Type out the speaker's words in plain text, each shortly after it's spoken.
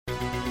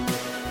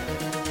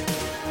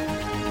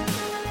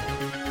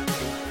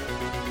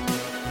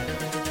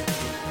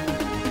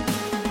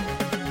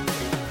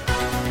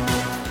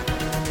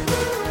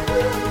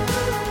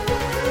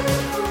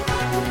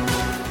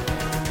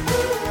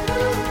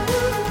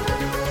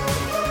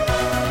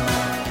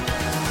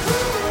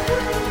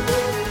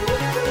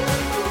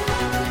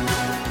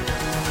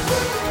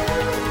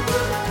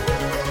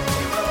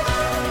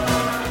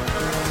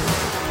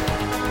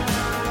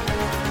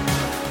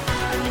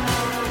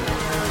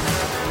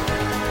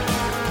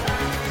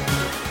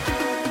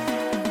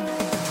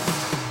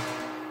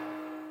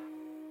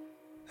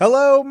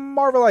Hello,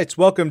 Marvelites.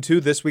 Welcome to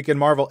This Week in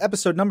Marvel,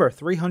 episode number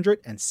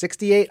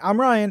 368. I'm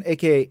Ryan,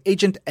 a.k.a.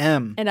 Agent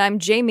M. And I'm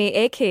Jamie,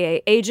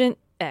 a.k.a. Agent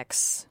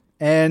X.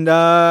 And,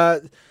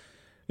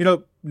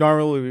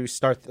 normally we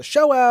start the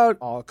show out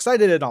all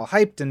excited and all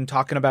hyped and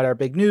talking about our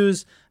big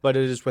news, but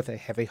it is with a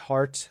heavy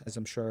heart, as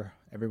I'm sure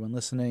everyone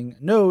listening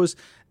knows,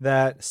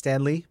 that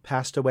Stan Lee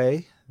passed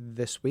away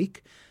this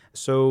week.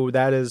 So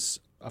that is,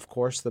 of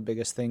course, the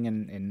biggest thing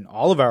in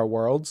all of our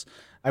worlds.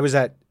 I was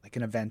at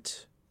an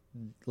event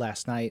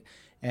last night,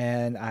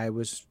 and I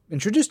was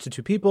introduced to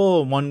two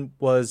people. One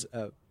was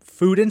a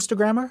food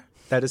Instagrammer.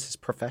 That is his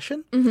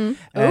profession.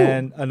 Mm-hmm.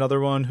 And another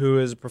one who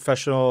is a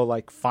professional,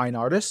 fine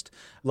artist.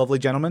 Lovely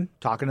gentleman,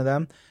 talking to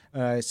them.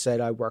 I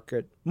said, I work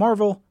at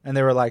Marvel. And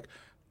they were like,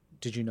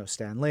 did you know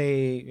Stan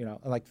Lee?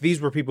 These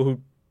were people who,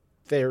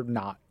 they're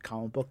not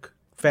comic book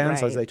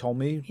fans, as they told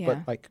me. Yeah.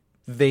 But,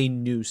 they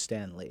knew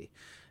Stan Lee.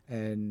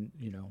 And,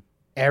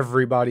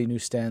 everybody knew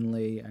Stan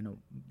Lee. I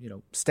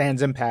know,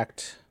 Stan's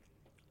impact,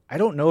 I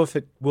don't know if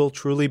it will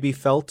truly be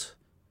felt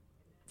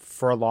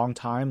for a long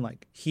time.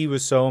 He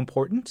was so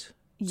important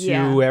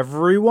to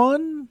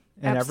everyone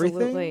and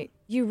everything.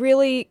 You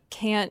really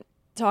can't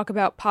talk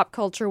about pop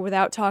culture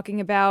without talking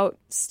about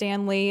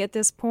Stan Lee at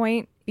this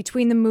point.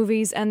 Between the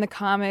movies and the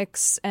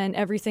comics and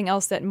everything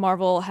else that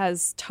Marvel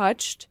has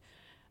touched,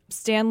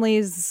 Stan Lee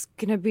is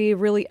going to be a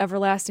really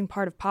everlasting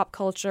part of pop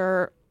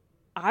culture,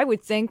 I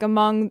would think,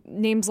 among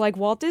names like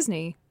Walt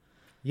Disney.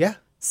 Yeah,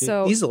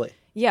 so easily.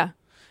 Yeah.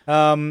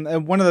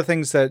 And one of the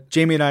things that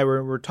Jamie and I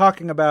were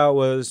talking about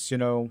was,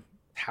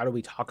 how do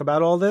we talk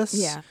about all this?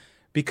 Yeah.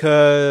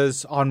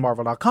 Because on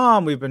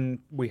Marvel.com,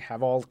 we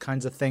have all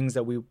kinds of things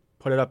that we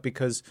put it up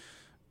because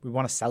we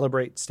want to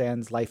celebrate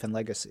Stan's life and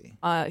legacy.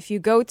 If you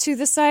go to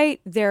the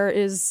site, there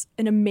is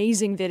an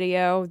amazing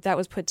video that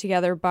was put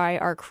together by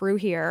our crew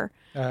here.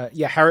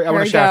 Harry. I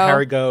want to shout out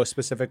Harry Go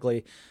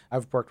specifically.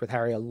 I've worked with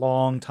Harry a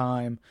long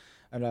time,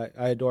 and I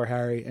adore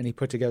Harry. And he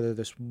put together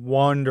this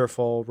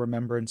wonderful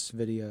remembrance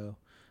video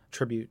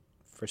tribute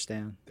for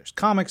Stan. There's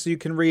comics you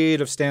can read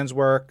of Stan's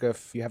work.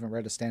 If you haven't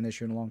read a Stan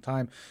issue in a long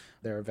time,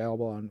 they're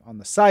available on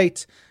the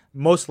site.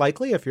 Most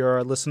likely, if you're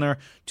a listener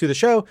to the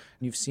show,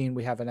 you've seen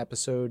we have an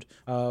episode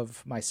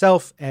of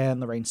myself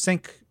and Lorraine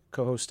Cyke,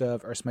 co-host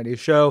of Earth's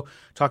Mightiest Show,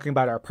 talking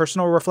about our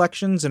personal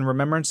reflections and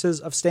remembrances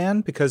of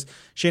Stan, because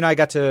she and I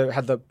got to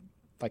have the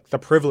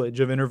privilege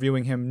of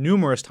interviewing him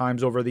numerous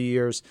times over the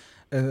years.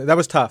 That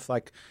was tough.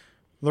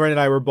 Lorraine and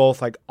I were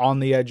both on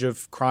the edge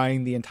of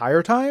crying the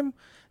entire time.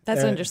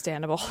 That's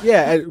understandable.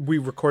 Yeah, we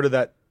recorded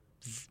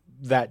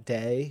that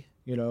day,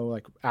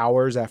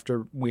 hours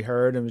after we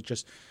heard, and it was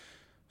just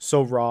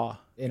so raw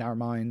in our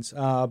minds.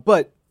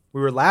 But we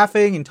were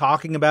laughing and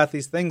talking about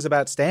these things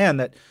about Stan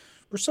that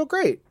were so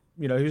great.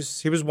 He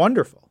was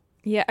wonderful.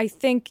 Yeah, I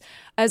think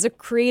as a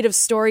creative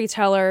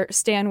storyteller,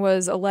 Stan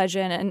was a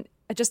legend, and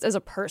just as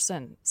a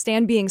person,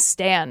 Stan being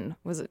Stan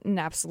was an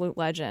absolute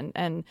legend.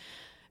 And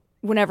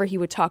whenever he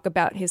would talk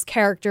about his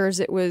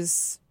characters,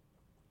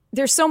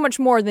 there's so much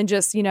more than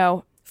just,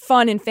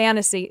 fun and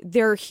fantasy.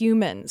 They're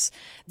humans.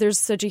 There's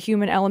such a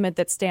human element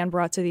that Stan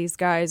brought to these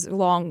guys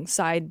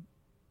alongside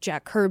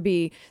Jack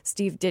Kirby,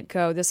 Steve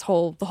Ditko, the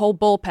whole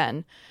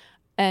bullpen.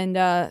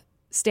 And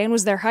Stan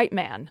was their hype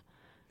man.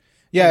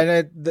 Yeah,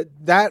 and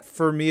that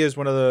for me is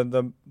one of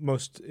the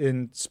most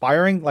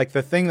inspiring,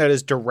 the thing that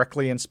has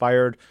directly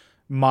inspired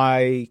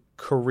my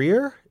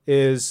career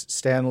is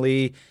Stan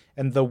Lee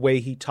and the way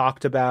he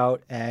talked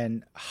about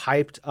and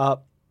hyped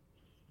up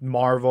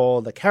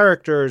Marvel, the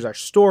characters, our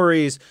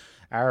stories,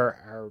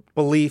 our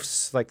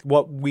beliefs,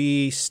 what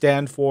we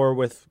stand for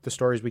with the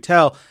stories we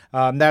tell.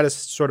 That is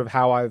sort of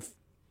how I've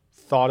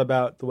thought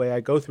about the way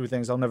I go through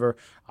things. I'll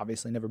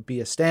obviously never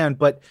be a Stan,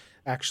 but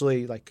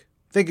actually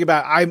thinking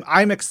about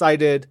I'm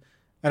excited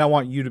and I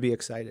want you to be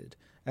excited.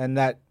 And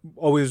that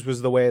always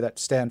was the way that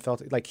Stan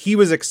felt. He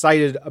was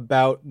excited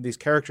about these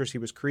characters he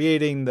was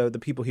creating, the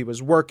people he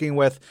was working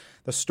with,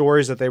 the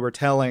stories that they were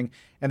telling,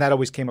 and that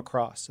always came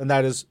across. And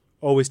that is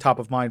always top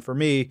of mind for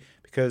me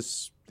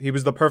because he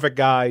was the perfect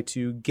guy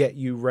to get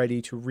you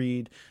ready to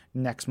read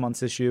next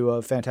month's issue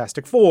of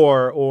Fantastic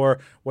Four or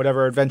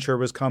whatever adventure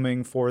was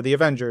coming for the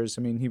Avengers.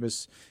 I mean, he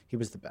was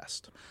the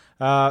best.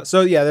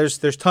 So yeah,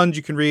 there's tons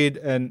you can read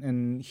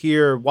and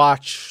hear,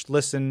 watch,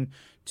 listen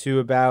to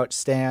about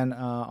Stan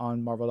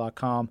on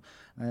Marvel.com.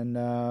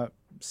 And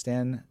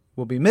Stan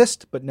will be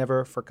missed, but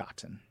never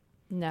forgotten.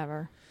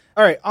 Never.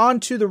 All right,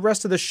 on to the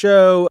rest of the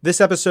show. This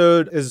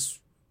episode is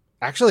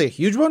actually a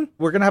huge one.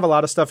 We're going to have a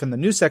lot of stuff in the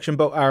news section,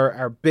 but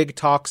our big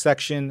talk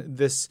section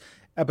this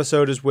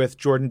episode is with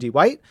Jordan D.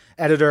 White,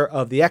 editor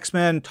of the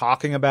X-Men,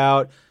 talking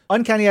about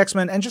UNCANNY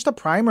X-Men and just a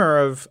primer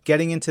of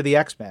getting into the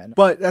X-Men.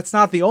 But that's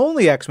not the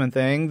only X-Men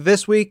thing.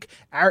 This week,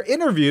 our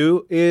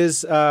interview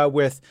is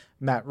with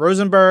Matt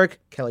Rosenberg,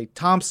 Kelly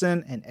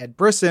Thompson, and Ed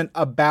Brisson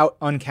about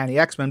UNCANNY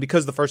X-Men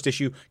because the first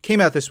issue came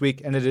out this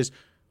week and it is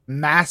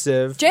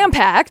massive.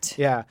 Jam-packed.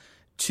 Yeah.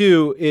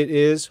 2, it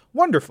is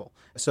wonderful.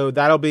 So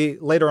that'll be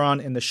later on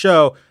in the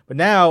show. But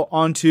now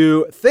on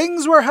to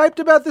things we're hyped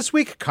about this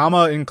week,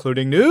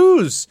 including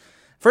news.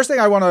 First thing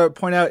I want to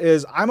point out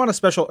is I'm on a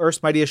special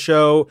Earth's Mightiest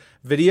Show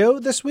video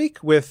this week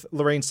with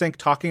Lorraine Sink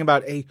talking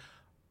about a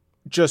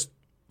just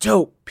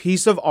dope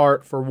piece of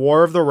art for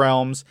War of the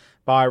Realms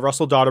by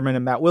Russell Dodderman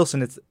and Matt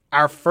Wilson. It's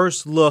our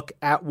first look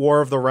at War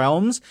of the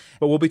Realms,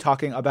 but we'll be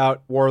talking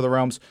about War of the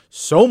Realms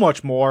so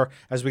much more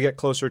as we get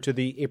closer to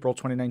the April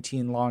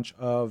 2019 launch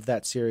of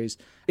that series.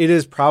 It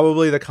is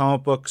probably the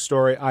comic book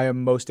story I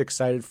am most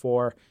excited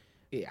for.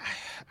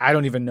 I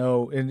don't even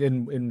know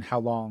in how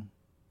long.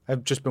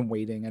 I've just been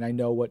waiting, and I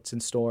know what's in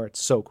store.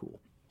 It's so cool.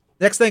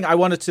 Next thing I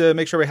wanted to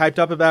make sure we hyped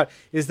up about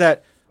is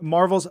that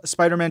Marvel's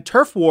Spider-Man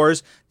Turf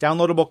Wars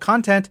downloadable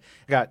content.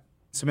 I got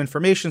some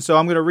information, so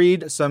I'm going to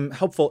read some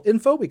helpful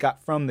info we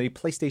got from the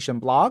PlayStation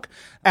blog.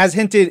 As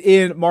hinted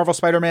in Marvel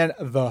Spider-Man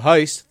The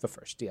Heist, the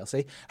first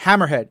DLC,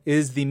 Hammerhead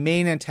is the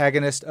main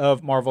antagonist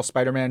of Marvel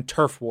Spider-Man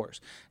Turf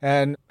Wars.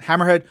 And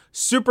Hammerhead,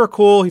 super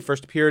cool. He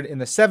first appeared in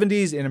the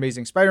 70s in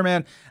Amazing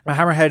Spider-Man.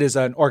 Hammerhead is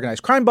an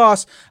organized crime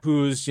boss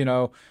who's,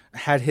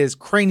 had his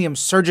cranium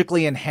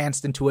surgically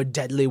enhanced into a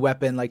deadly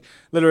weapon. Like,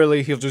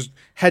 literally, he'll just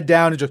head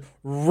down and just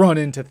run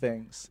into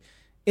things.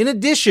 In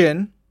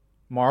addition,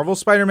 Marvel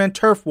Spider-Man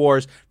Turf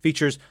Wars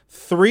features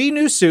 3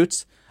 new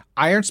suits: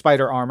 Iron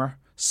Spider Armor,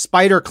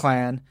 Spider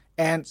Clan,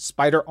 and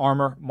Spider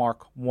Armor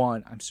Mark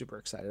 1. I'm super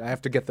excited. I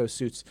have to get those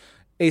suits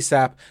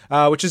ASAP,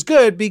 which is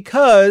good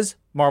because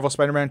Marvel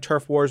Spider-Man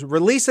Turf Wars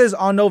releases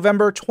on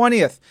November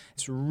 20th.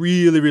 It's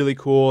really, really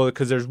cool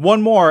because there's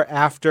one more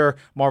after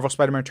Marvel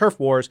Spider-Man Turf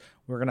Wars.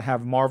 We're going to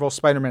have Marvel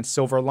Spider-Man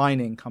Silver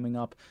Lining coming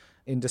up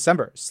in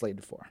December,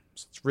 slated for.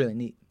 So it's really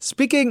neat.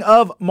 Speaking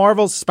of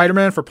Marvel's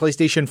Spider-Man for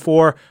PlayStation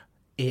 4,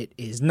 it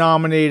is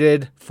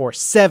nominated for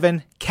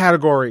 7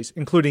 categories,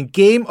 including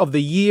Game of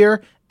the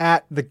Year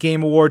at the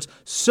Game Awards.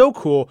 So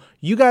cool.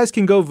 You guys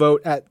can go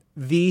vote at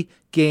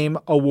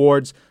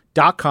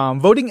thegameawards.com.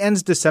 Voting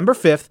ends December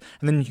 5th,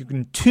 and then you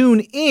can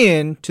tune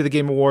in to the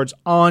Game Awards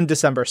on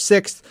December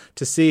 6th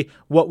to see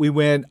what we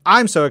win.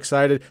 I'm so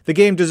excited. The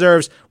game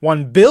deserves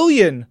 1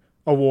 billion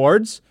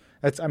awards.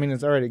 It's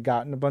already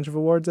gotten a bunch of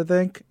awards, I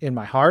think, in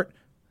my heart.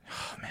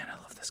 Oh, man, I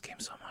love this game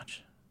so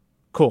much.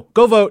 Cool.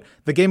 Go vote,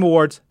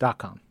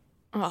 thegameawards.com.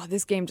 Oh,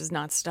 this game does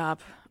not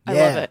stop. I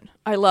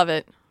love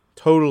it.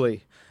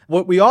 Totally.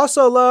 What we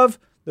also love,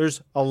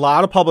 there's a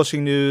lot of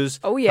publishing news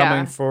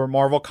coming for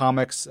Marvel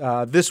Comics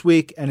this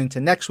week and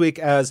into next week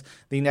as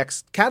the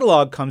next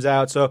catalog comes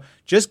out. So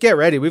just get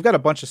ready. We've got a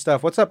bunch of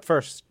stuff. What's up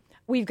first?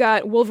 We've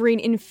got Wolverine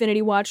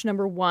Infinity Watch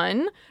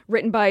 #1,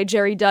 written by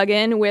Jerry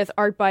Duggan with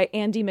art by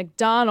Andy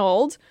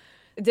McDonald.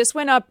 This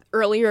went up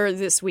earlier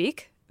this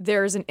week.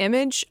 There's an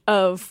image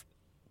of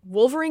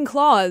Wolverine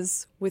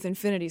claws with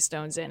Infinity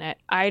Stones in it.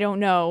 I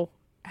don't know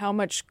how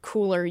much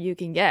cooler you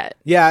can get.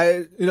 Yeah,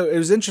 it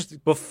was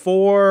interesting.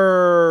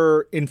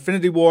 Before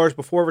Infinity Wars,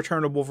 before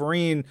Return of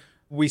Wolverine,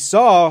 we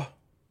saw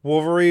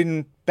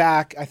Wolverine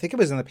back, I think it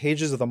was in the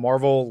pages of the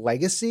Marvel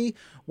Legacy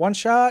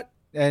one-shot,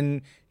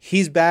 and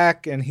he's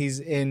back, and he's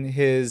in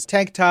his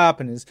tank top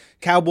and his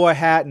cowboy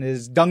hat and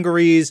his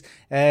dungarees,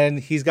 and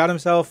he's got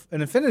himself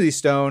an Infinity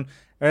Stone,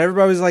 and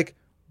everybody was like,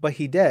 but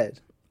he did.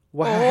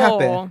 What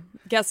happened?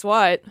 Guess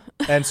what?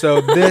 And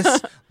so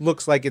this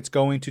looks like it's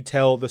going to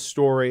tell the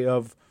story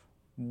of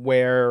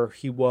where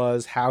he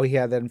was, how he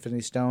had that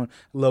Infinity Stone.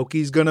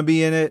 Loki's going to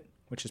be in it,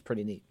 which is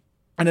pretty neat.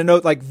 And a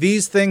note, like,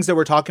 these things that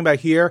we're talking about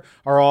here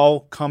are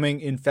all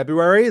coming in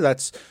February.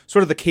 That's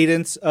sort of the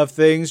cadence of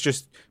things.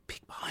 Just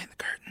peek behind the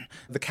curtain.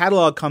 The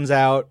catalog comes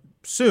out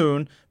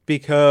soon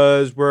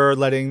because we're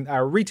letting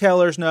our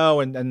retailers know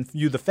and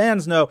you, the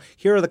fans, know,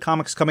 here are the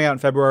comics coming out in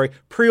February.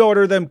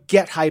 Pre-order them,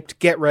 get hyped,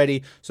 get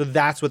ready. So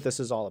that's what this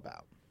is all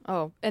about.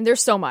 Oh, and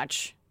there's so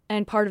much.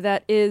 And part of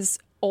that is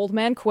Old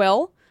Man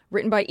Quill,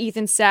 written by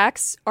Ethan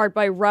Sachs, art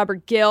by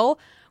Robert Gill,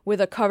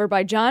 with a cover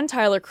by John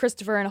Tyler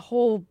Christopher and a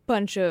whole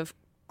bunch of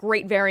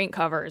great variant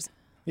covers.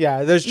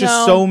 Yeah, there's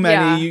just so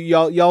many.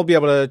 Yeah. Y'all be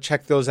able to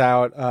check those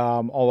out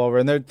all over,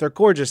 and they're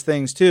gorgeous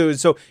things too. And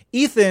so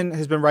Ethan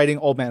has been writing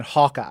Old Man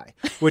Hawkeye,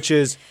 which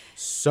is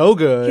so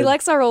good. He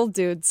likes our old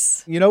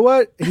dudes. You know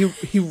what?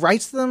 He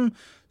writes them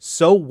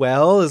so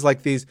well as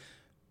like these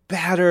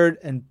battered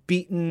and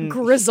beaten,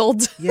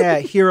 grizzled,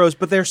 heroes,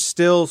 but they're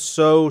still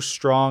so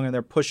strong and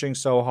they're pushing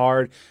so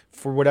hard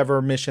for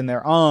whatever mission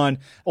they're on.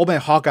 Old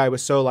Man Hawkeye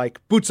was so like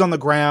boots on the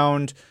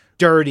ground,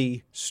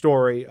 dirty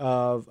story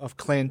of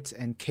Clint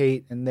and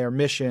Kate and their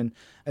mission,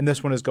 and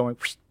this one is going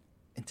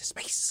into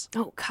space.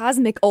 Oh,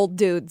 cosmic old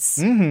dudes.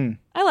 Mm-hmm.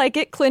 I like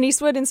it. Clint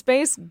Eastwood in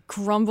space,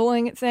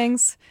 grumbling at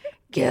things.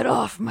 Get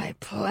off my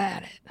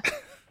planet.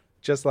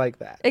 Just like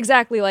that.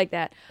 Exactly like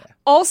that. Yeah.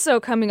 Also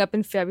coming up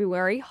in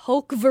February,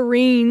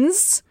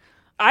 Hulkverines.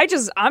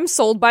 I'm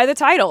sold by the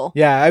title.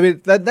 Yeah, I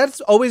mean, that's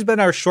always been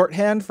our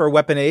shorthand for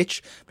Weapon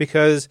H,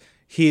 because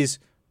he's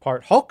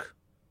part Hulk,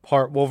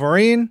 part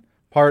Wolverine,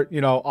 part,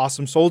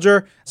 awesome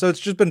soldier. So it's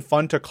just been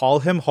fun to call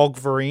him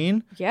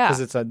Hulkverine. Yeah.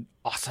 Because it's an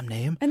awesome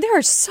name. And there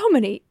are so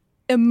many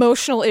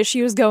emotional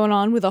issues going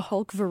on with a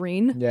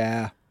Hulkverine.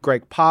 Yeah.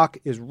 Greg Pak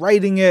is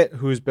writing it,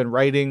 who's been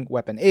writing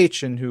Weapon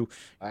H and who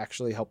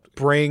actually helped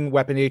bring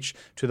Weapon H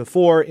to the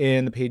fore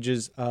in the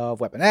pages of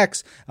Weapon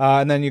X.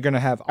 And then you're going to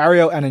have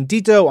Ario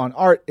Anindito on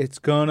art. It's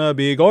going to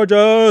be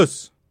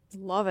gorgeous.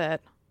 Love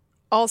it.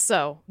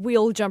 Also,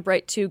 we'll jump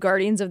right to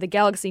Guardians of the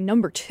Galaxy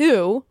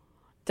 #2.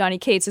 Donny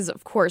Cates is,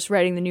 of course,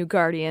 writing the new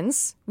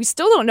Guardians. We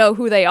still don't know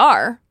who they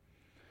are.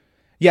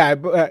 Yeah,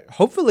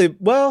 hopefully,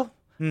 well,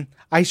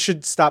 I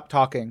should stop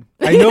talking.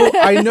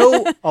 I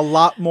know a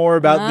lot more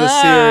about this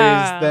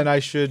series than I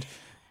should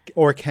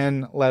or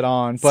can let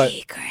on. But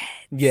Secrets.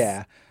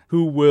 Yeah,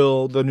 who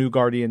will the new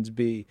Guardians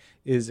be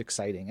is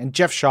exciting. And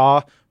Jeff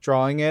Shaw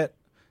drawing it,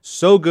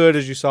 so good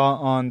as you saw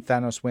on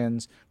Thanos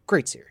Wins.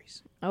 Great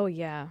series. Oh,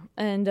 yeah.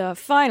 And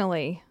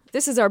finally,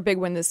 this is our big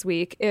one this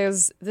week,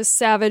 is The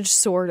Savage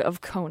Sword of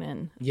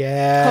Conan.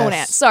 Yes.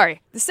 Conan.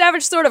 Sorry. The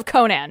Savage Sword of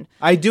Conan.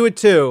 I do it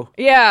too.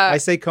 Yeah. I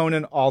say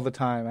Conan all the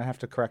time. I have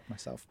to correct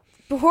myself.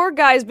 Poor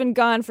guy's been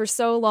gone for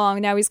so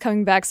long. Now he's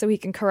coming back so he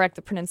can correct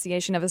the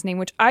pronunciation of his name,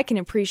 which I can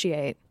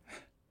appreciate.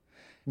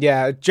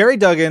 Yeah, Jerry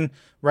Duggan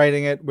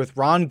writing it with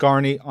Ron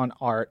Garney on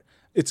art.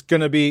 It's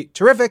going to be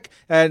terrific.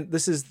 And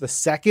this is the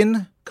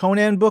second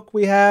Conan book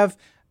we have.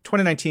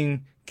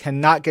 2019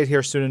 cannot get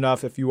here soon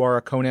enough if you are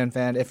a Conan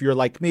fan. If you're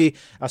like me,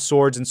 a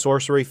swords and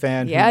sorcery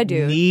fan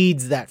who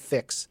needs that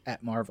fix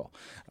at Marvel.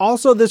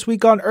 Also this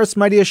week on Earth's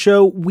Mightiest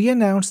Show, we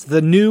announced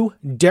the new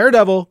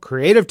Daredevil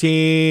creative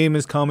team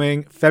is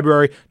coming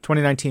February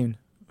 2019.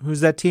 Who's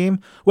that team?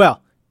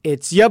 Well,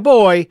 it's ya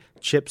boy,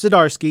 Chip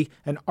Zdarsky,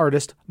 and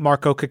artist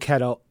Marco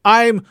Cacchetto.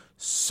 I'm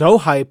so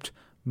hyped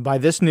by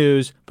this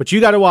news, but you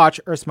got to watch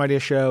Earth's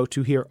Mightiest Show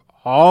to hear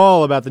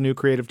all about the new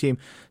creative team.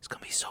 It's going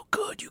to be so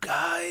good, you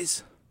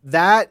guys.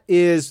 That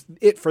is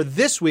it for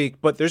this week,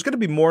 but there's going to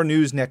be more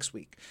news next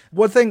week.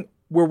 One thing,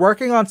 we're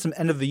working on some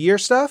end of the year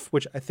stuff,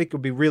 which I think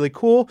would be really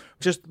cool.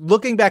 Just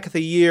looking back at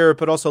the year,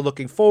 but also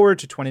looking forward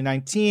to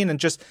 2019 and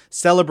just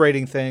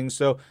celebrating things.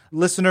 So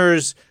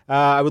listeners,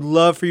 I would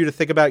love for you to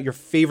think about your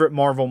favorite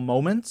Marvel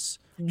moments.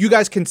 You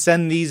guys can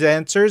send these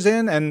answers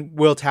in and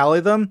we'll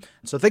tally them.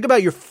 So think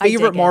about your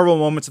favorite Marvel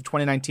moments of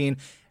 2019.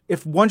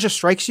 If one just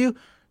strikes you,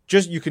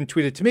 you can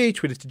tweet it to me,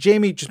 tweet it to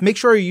Jamie. Just make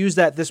sure you use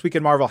that This Week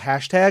in Marvel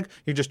hashtag.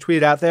 You can just tweet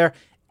it out there.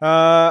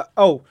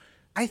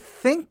 I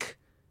think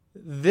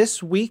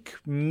this week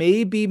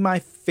may be my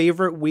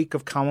favorite week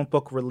of comic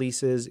book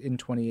releases in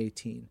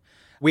 2018.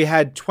 We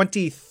had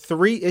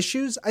 23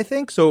 issues, I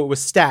think, so it was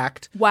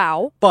stacked.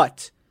 Wow.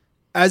 But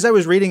as I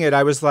was reading it,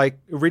 I was like,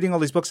 reading all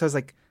these books, I was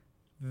like,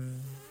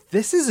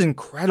 this is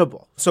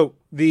incredible. So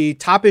the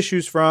top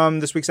issues from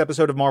this week's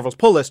episode of Marvel's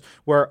Pull List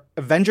were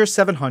Avengers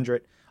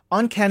 700,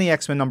 UNCANNY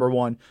X-Men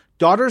 #1,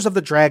 Daughters of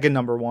the Dragon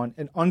 #1,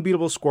 and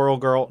Unbeatable Squirrel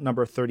Girl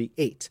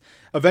 #38.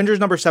 Avengers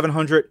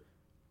 #700,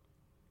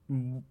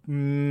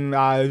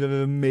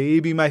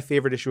 maybe my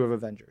favorite issue of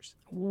Avengers.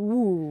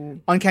 Ooh.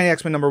 UNCANNY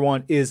X-Men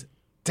 #1 is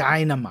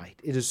dynamite.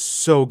 It is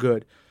so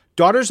good.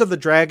 Daughters of the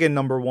Dragon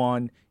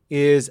 #1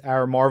 is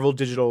our Marvel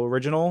Digital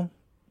Original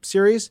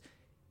series.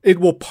 It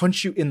will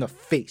punch you in the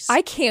face.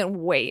 I can't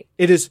wait.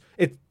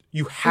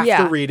 You have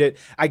to read it.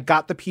 I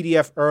got the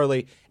PDF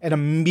early and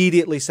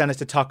immediately sent it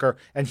to Tucker,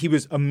 and he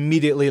was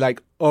immediately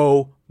like,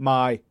 oh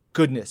my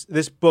goodness.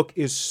 This book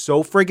is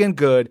so friggin'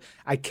 good.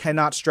 I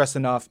cannot stress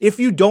enough. If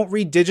you don't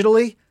read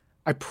digitally,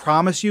 I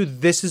promise you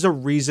this is a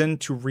reason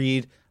to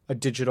read a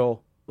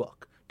digital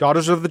book.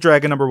 Daughters of the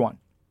Dragon #1.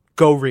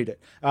 Go read it.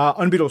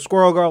 Unbeatable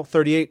Squirrel Girl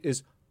 38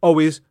 is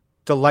always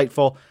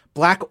delightful.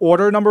 Black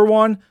Order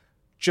 #1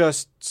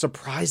 just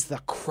surprised the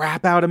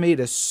crap out of me. It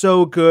is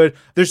so good.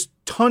 There's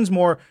tons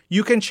more.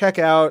 You can check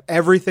out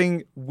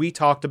everything we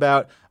talked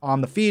about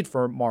on the feed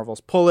for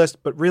Marvel's Pull List,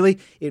 but really,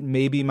 it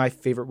may be my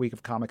favorite week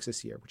of comics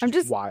this year, which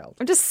is wild.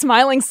 I'm just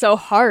smiling so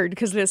hard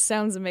because this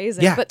sounds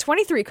amazing. Yeah. But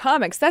 23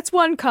 comics, that's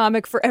one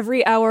comic for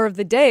every hour of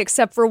the day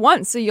except for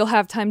one, so you'll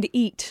have time to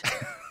eat.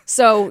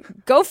 So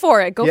go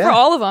for it. Go for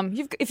all of them.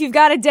 If you've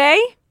got a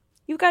day,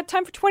 you've got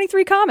time for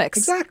 23 comics.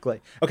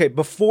 Exactly. Okay,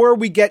 before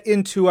we get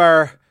into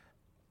our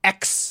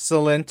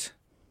excellent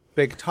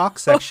big talk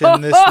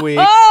section this week.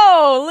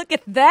 Oh, look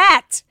at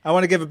that. I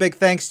want to give a big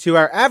thanks to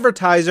our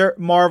advertiser,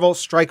 Marvel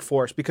Strike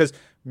Force, because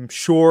I'm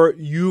sure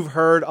you've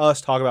heard us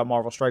talk about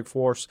Marvel Strike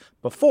Force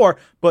before,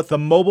 but the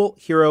Mobile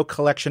Hero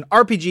Collection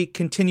RPG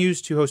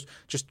continues to host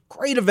just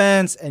great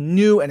events and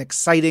new and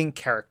exciting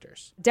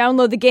characters.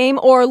 Download the game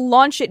or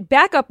launch it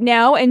back up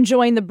now and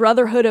join the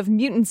Brotherhood of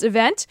Mutants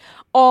event.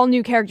 All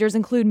new characters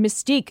include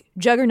Mystique,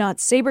 Juggernaut,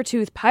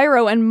 Sabretooth,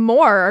 Pyro, and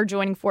more are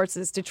joining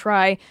forces to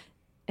try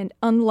and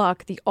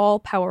unlock the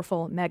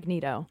all-powerful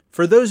Magneto.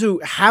 For those who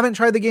haven't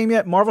tried the game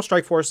yet, Marvel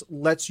Strike Force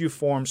lets you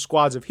form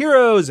squads of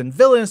heroes and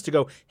villains to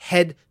go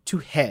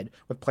head-to-head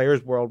with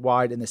players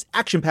worldwide in this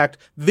action-packed,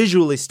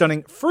 visually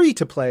stunning,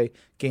 free-to-play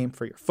game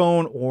for your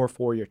phone or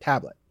for your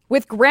tablet.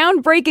 With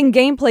groundbreaking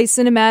gameplay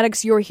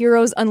cinematics, your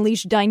heroes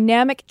unleash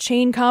dynamic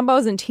chain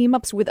combos and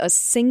team-ups with a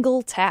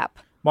single tap.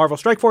 Marvel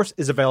Strike Force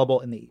is available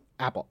in the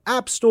Apple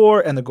App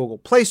Store and the Google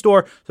Play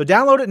Store, so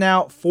download it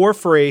now for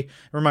free.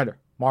 Reminder,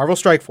 Marvel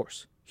Strike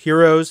Force.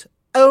 Heroes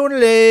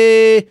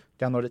only.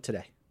 Download it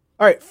today.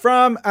 All right,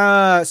 from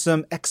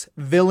some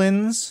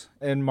ex-villains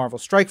in Marvel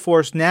Strike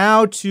Force,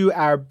 now to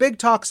our big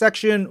talk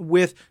section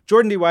with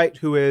Jordan D. White,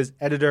 who is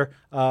editor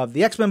of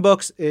the X-Men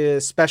books,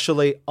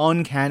 especially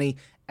Uncanny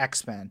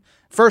X-Men.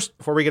 First,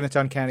 before we get into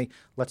Uncanny,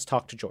 let's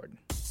talk to Jordan.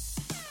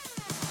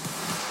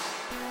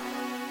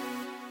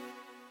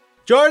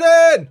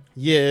 Jordan!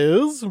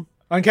 Yes.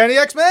 Uncanny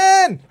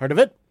X-Men! Heard of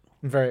it?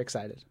 I'm very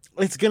excited.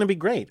 It's going to be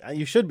great.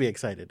 You should be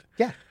excited.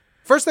 Yeah.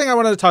 First thing I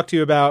wanted to talk to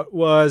you about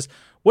was,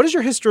 what is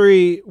your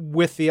history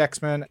with the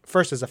X-Men?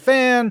 First as a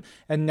fan,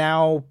 and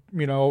now,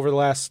 over the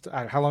last,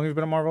 how long have you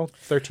been at Marvel?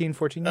 13,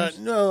 14 years?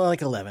 No,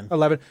 like 11.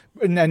 11.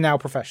 And now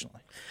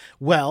professionally.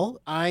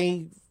 Well,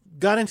 I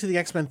got into the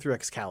X-Men through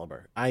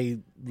Excalibur. I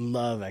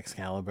love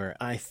Excalibur.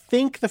 I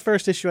think the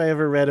first issue I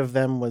ever read of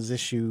them was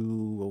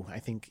issue,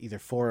 either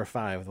 4 or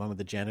 5, the one with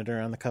the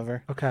janitor on the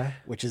cover. Okay.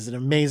 Which is an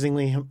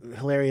amazingly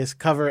hilarious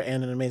cover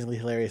and an amazingly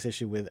hilarious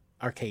issue with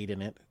Arcade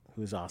in it,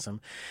 who's awesome.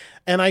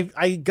 And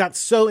I got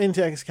so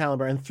into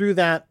Excalibur, and through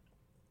that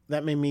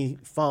made me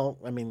fall,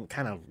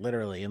 kind of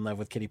literally in love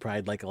with Kitty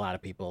Pryde, like a lot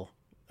of people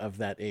of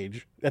that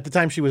age. At the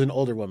time, she was an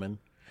older woman.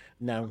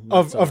 No,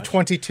 of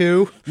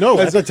 22. No,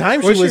 at the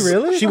time was she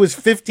really? She was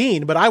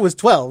 15, but I was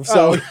 12.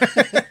 So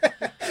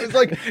it was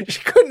like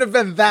she couldn't have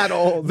been that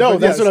old. No,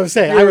 that's what I'm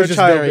saying. I was just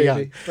very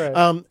baby. young.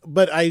 Right.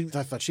 But I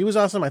thought she was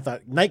awesome. I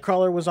thought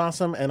Nightcrawler was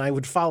awesome, and I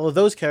would follow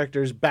those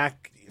characters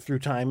back through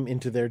time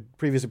into their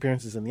previous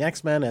appearances in the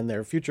X-Men and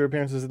their future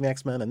appearances in the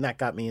X-Men, and that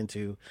got me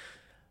into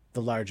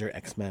the larger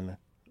X-Men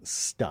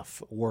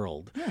stuff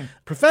world.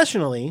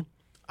 Professionally,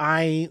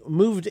 I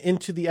moved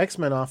into the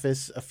X-Men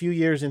office a few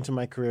years into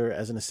my career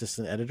as an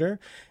assistant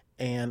editor,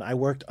 and I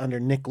worked under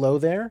Nick Lowe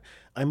there.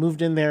 I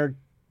moved in there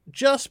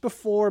just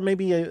before,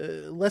 maybe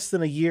less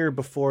than a year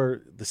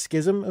before the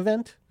Schism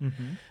event.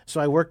 Mm-hmm. So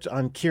I worked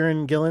on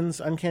Kieran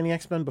Gillen's Uncanny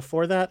X-Men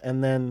before that,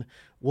 and then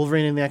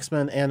Wolverine and the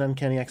X-Men and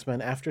Uncanny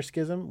X-Men after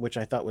Schism, which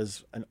I thought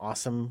was an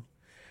awesome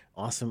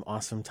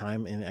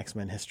time in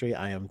X-Men history.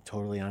 I am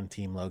totally on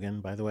Team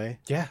Logan, by the way.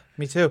 Yeah,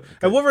 me too. Okay.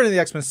 And Wolverine and the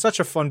X-Men is such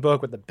a fun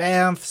book with the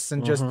Banffs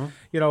and just,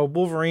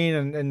 Wolverine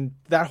and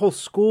that whole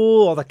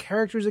school, all the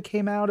characters that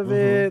came out of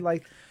it.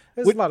 Like,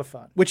 it was a lot of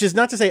fun. Which is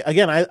not to say,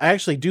 again, I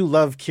actually do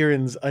love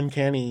Kieran's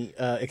Uncanny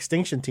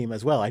Extinction team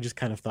as well. I just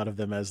kind of thought of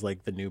them as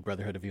like the new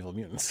Brotherhood of Evil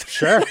Mutants.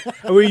 Sure.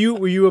 Were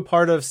you a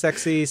part of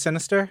Sexy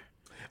Sinister?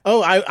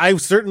 Oh, I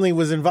certainly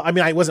was involved.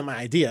 It wasn't my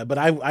idea, but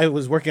I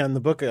was working on the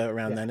book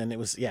around then, and it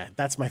was,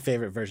 that's my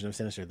favorite version of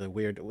Sinister. The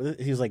weird,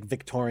 he was like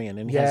Victorian,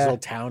 and he has a little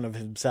town of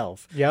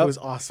himself. Yeah, it was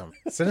awesome.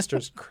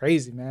 Sinister's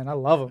crazy, man. I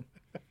love him.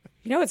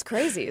 What's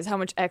crazy is how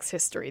much X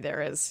history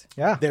there is.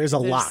 Yeah. There's a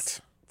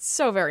lot.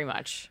 So very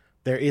much.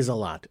 There is a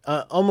lot.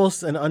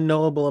 Almost an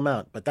unknowable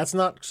amount, but that's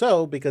not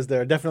so because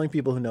there are definitely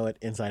people who know it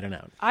inside and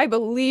out. I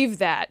believe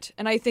that,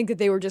 and I think that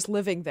they were just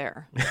living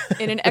there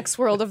in an X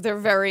world of their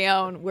very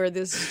own where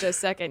this is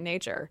just second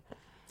nature.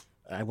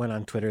 I went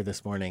on Twitter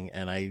this morning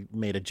and I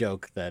made a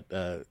joke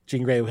that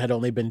Jean Grey had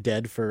only been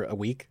dead for a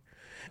week,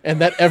 and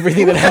that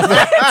everything that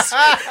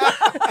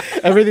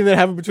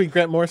happened between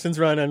Grant Morrison's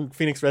run and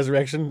Phoenix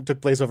Resurrection took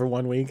place over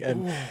 1 week,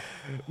 and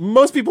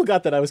most people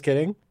got that I was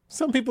kidding.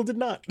 Some people did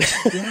not.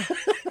 Yeah.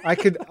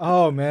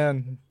 Oh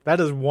man, that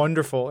is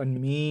wonderful and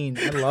mean.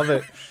 I love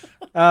it.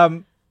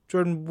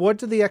 Jordan, what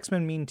do the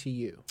X-Men mean to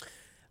you?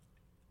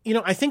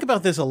 I think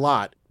about this a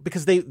lot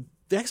because the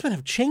X-Men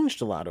have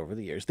changed a lot over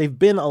the years. They've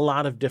been a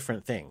lot of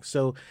different things.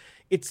 So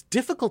it's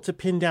difficult to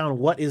pin down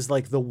what is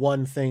like the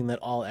one thing that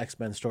all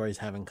X-Men stories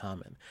have in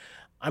common.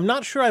 I'm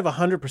not sure I've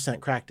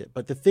 100% cracked it,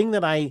 but the thing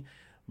that I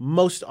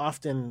most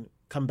often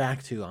come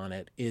back to on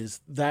it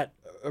is that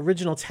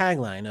original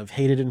tagline of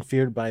hated and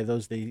feared by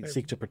those they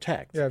seek to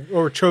protect. Yeah,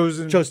 or chose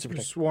to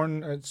protect.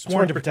 Sworn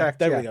to protect.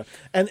 There we go.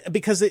 And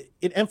because it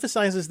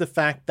emphasizes the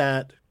fact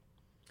that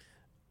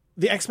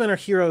the X-Men are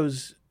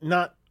heroes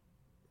not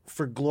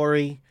for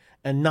glory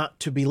and not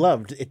to be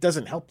loved. It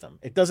doesn't help them.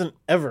 It doesn't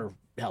ever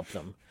help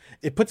them.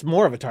 It puts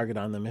more of a target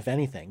on them, if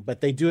anything.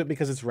 But they do it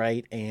because it's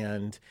right,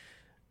 and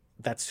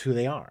that's who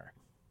they are.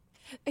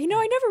 I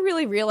never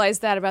really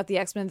realized that about the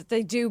X-Men, that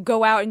they do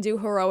go out and do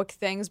heroic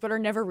things, but are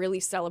never really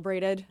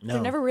celebrated. No.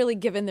 They're never really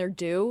given their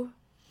due.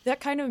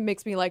 That kind of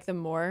makes me like them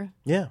more.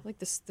 Yeah. Like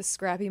the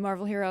scrappy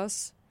Marvel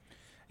heroes.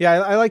 Yeah,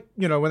 I like,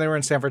 when they were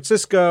in San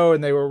Francisco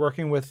and they were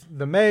working with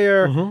the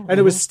mayor, and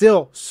it was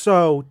still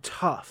so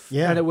tough.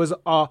 Yeah. And it was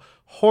a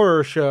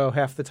horror show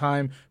half the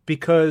time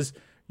because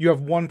you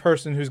have one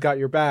person who's got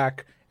your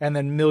back and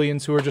then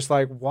millions who are just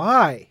like,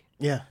 why?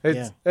 Yeah.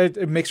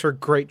 It makes for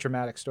great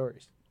dramatic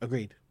stories.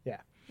 Agreed.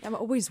 Yeah. I'm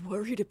always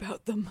worried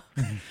about them.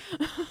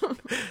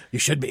 You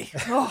should be.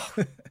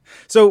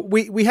 So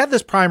we had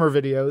this primer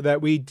video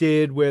that we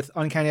did with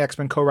Uncanny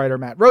X-Men co-writer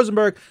Matt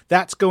Rosenberg.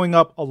 That's going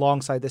up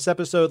alongside this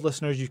episode.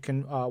 Listeners, you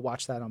can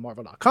watch that on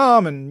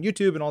Marvel.com and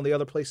YouTube and all the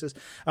other places.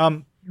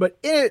 But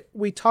in it,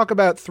 we talk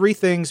about 3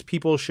 things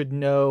people should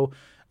know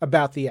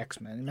about the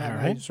X-Men. And Matt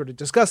and I sort of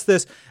discussed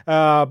this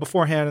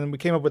beforehand, and we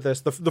came up with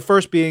this. The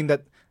first being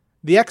that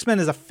the X-Men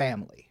is a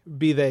family,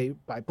 be they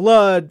by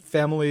blood,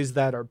 families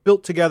that are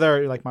built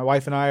together. Like my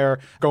wife and I are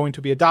going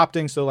to be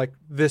adopting. So like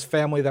this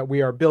family that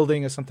we are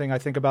building is something I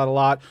think about a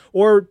lot,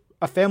 or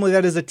a family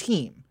that is a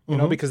team, you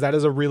know, because that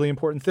is a really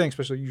important thing,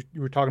 especially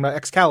you were talking about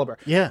Excalibur.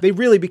 Yeah. They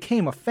really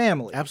became a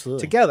family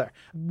Absolutely. together.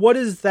 What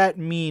does that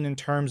mean in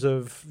terms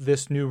of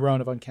this new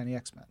run of Uncanny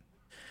X-Men?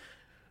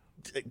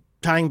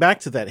 Tying back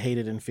to that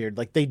hated and feared,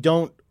 like they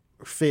don't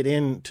fit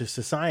into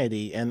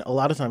society. And a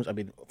lot of times, I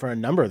mean, for a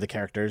number of the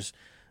characters,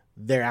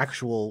 their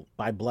actual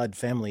by blood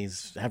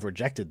families have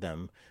rejected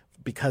them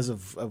because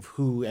of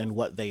who and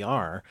what they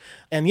are.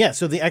 And yeah,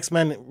 so the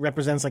X-Men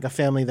represents like a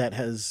family that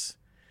has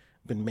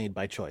been made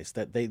by choice,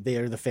 that they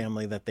are the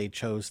family that they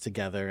chose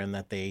together, and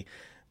that they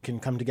can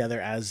come together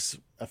as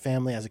a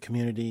family, as a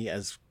community,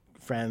 as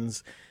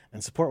friends,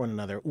 and support one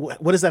another.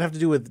 What does that have to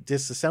do with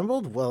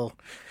disassembled? Well,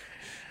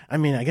 I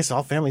mean, I guess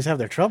all families have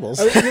their troubles.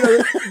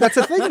 That's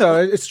the thing,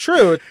 though. It's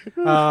true.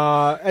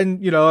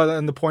 And, you know,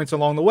 and the points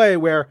along the way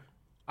where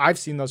I've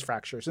seen those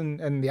fractures,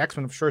 and the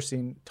X-Men have sure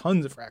seen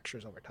tons of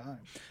fractures over time.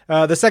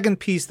 The second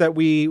piece that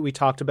we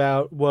talked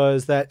about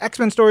was that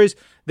X-Men stories,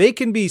 they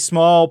can be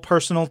small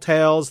personal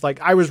tales. Like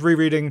I was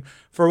rereading,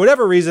 for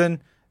whatever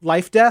reason,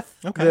 Life Death,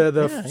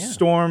 the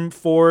Storm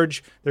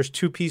Forge. There's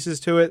two pieces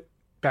to it.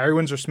 Barry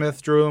Windsor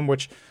Smith drew them,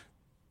 which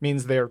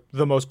means they're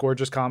the most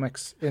gorgeous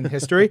comics in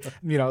history.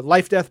 You know,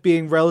 Life Death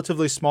being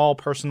relatively small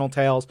personal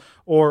tales,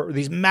 or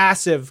these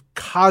massive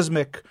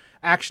cosmic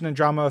action and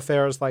drama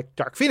affairs like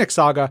Dark Phoenix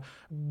Saga.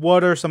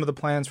 What are some of the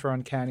plans for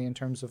Uncanny in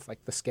terms of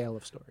like the scale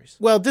of stories?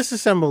 Well,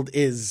 Disassembled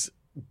is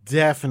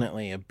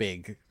definitely a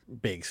big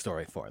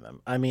story for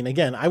them. I mean,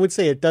 again, I would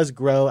say it does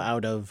grow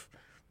out of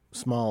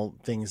small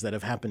things that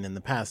have happened in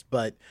the past,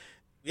 but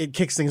it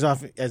kicks things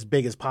off as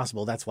big as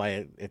possible. That's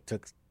why it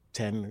took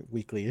 10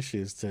 weekly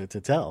issues to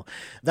tell.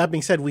 That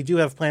being said, we do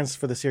have plans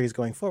for the series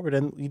going forward,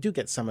 and you do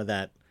get some of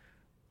that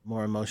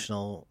more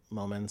emotional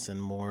moments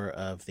and more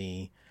of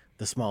the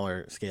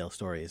smaller scale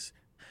stories.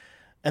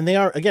 And they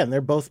are, again,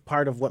 they're both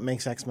part of what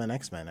makes X-Men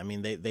X-Men. I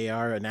mean, they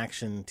are an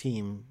action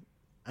team.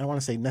 I don't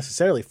want to say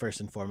necessarily first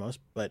and foremost,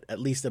 but at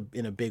least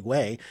in a big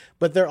way.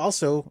 But they're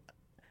also,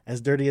 as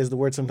dirty as the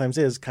word sometimes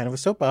is, kind of a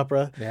soap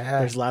opera.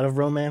 Yeah. There's a lot of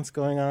romance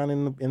going on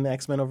in the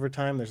X-Men over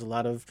time. There's a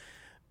lot of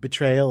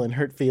betrayal and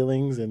hurt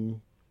feelings, and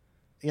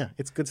yeah,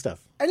 it's good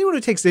stuff. Anyone who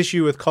takes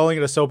issue with calling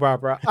it a soap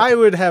opera, I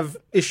would have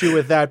issue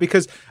with that,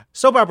 because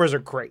soap operas are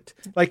great.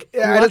 Like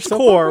at its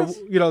core,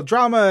 you know,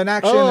 drama and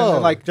action,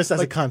 and like just as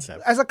a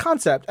concept. As a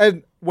concept,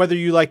 and whether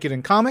you like it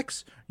in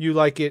comics, you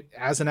like it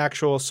as an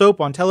actual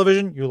soap on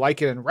television, you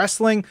like it in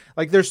wrestling.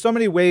 Like there's so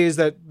many ways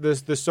that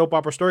this soap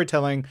opera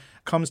storytelling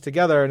comes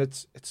together, and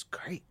it's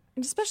great.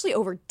 And especially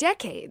over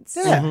decades.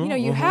 Yeah. You know,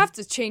 you have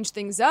to change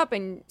things up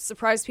and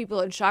surprise people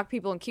and shock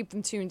people and keep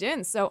them tuned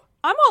in. So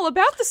I'm all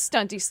about the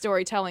stunty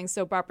storytelling,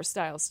 soap opera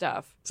style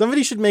stuff.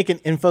 Somebody should make an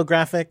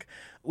infographic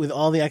with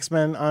all the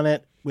X-Men on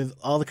it, with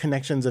all the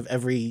connections of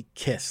every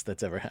kiss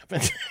that's ever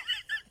happened.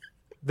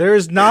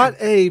 There's not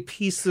a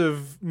piece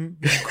of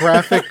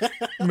graphic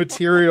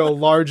material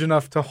large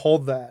enough to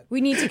hold that. We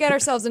need to get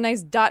ourselves a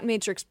nice dot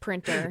matrix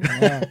printer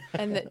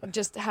and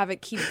just have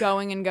it keep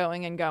going and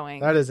going and going.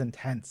 That is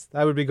intense.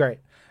 That would be great.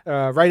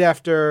 Right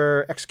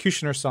after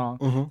Executioner's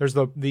Song, there's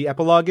the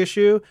epilogue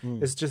issue.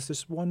 It's just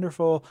this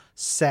wonderful,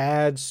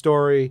 sad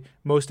story,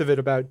 most of it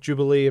about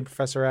Jubilee and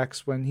Professor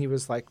X when he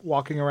was like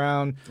walking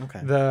around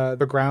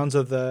the grounds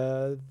of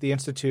the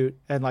Institute,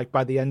 and like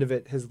by the end of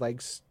it, his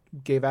legs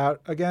gave out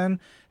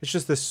again. It's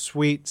just this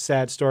sweet,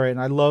 sad story,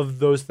 and I love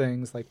those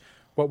things, like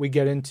what we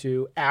get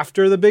into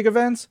after the big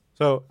events.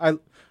 So I'm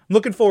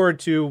looking forward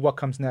to what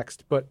comes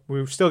next, but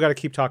we've still got to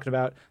keep talking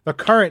about the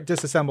current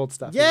disassembled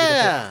stuff.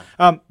 Yeah.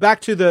 Back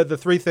to the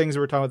three things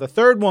that we're talking about. The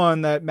third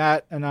one that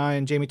Matt and I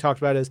and Jamie talked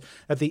about is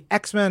that the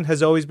X-Men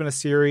has always been a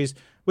series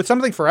with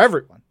something for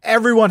everyone.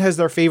 Everyone has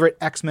their favorite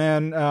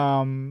X-Men,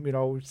 you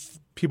know,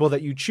 people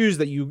that you choose,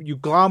 that you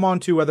glom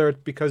onto, whether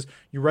it's because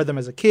you read them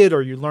as a kid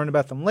or you learn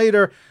about them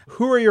later.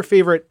 Who are your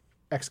favorite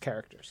X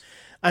characters?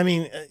 I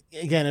mean,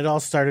 again, it all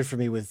started for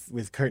me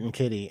with Kurt and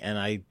Kitty, and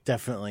I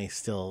definitely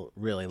still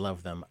really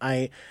love them.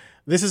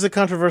 This is a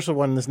controversial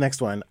one, this next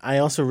one. I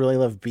also really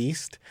love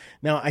Beast.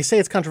 Now, I say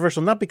it's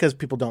controversial not because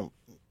people don't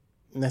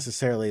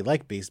necessarily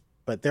like Beast,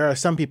 but there are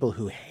some people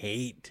who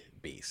hate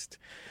Beast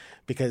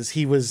because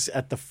he was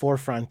at the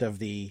forefront of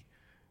the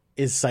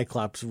 "is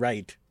Cyclops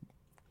right?"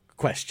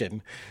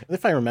 question.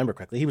 If I remember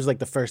correctly, he was like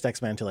the first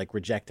X-Man to like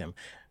reject him.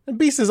 And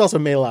Beast has also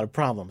made a lot of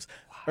problems.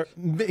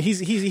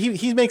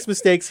 He makes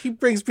mistakes. He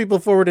brings people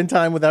forward in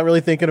time without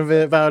really thinking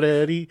about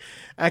it. He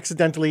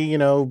accidentally, you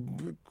know,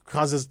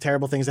 causes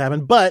terrible things to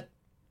happen. But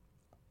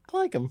I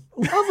like him.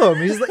 Love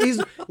him.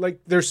 He's like,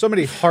 there's so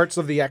many hearts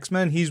of the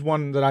X-Men. He's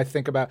one that I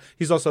think about.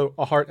 He's also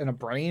a heart and a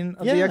brain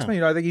of the X-Men.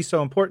 You know, I think he's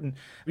so important.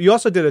 You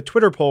also did a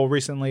Twitter poll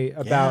recently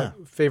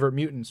about favorite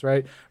mutants,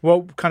 right?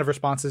 What kind of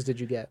responses did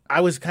you get? I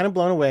was kind of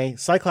blown away.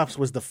 Cyclops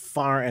was the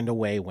far and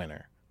away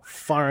winner.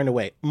 far and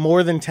away.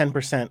 More than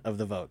 10% of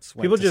the votes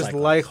went People to just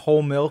Cyclops. like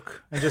whole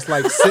milk and just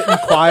like sitting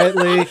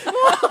quietly,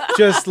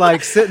 just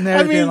like sitting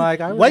there being like,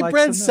 I would white like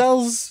bread some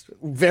milk. sells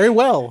very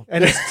well.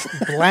 And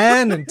it's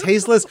bland and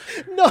tasteless.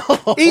 No.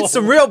 Eat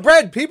some real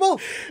bread, people.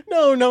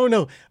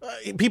 No.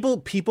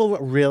 People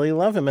really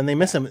love him and they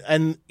miss him.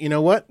 And you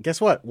know what?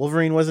 Guess what?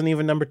 Wolverine wasn't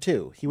even number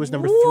 2. He was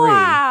number 3.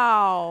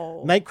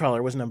 Wow.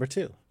 Nightcrawler was number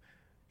 2.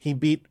 He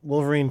beat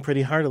Wolverine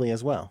pretty heartily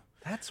as well.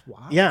 That's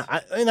wild. Yeah,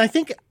 I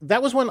think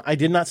that was one I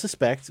did not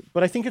suspect,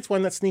 but I think it's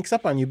one that sneaks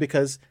up on you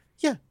because,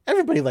 yeah,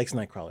 everybody likes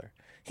Nightcrawler.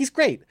 He's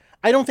great.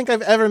 I don't think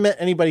I've ever met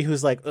anybody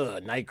who's like,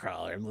 ugh,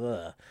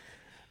 Nightcrawler, ugh.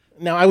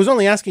 Now, I was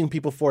only asking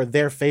people for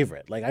their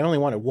favorite. Like, I only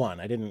wanted one.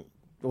 I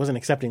wasn't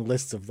accepting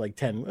lists of like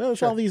 10. Oh,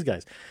 it's all these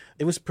guys.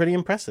 It was pretty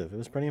impressive.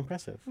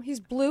 He's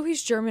blue,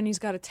 he's German, he's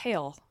got a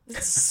tail.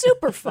 It's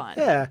super fun.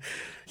 Yeah.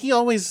 He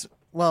always,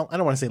 well, I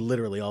don't want to say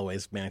literally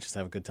always manages to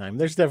have a good time.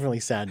 There's definitely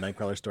sad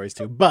Nightcrawler stories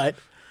too, but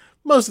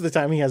most of the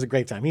time he has a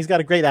great time. He's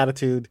got a great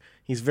attitude.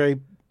 He's very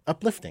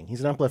uplifting. He's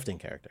an uplifting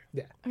character.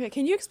 Yeah. Okay,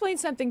 can you explain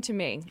something to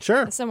me?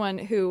 Sure. As someone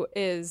who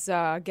is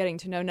getting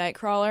to know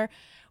Nightcrawler,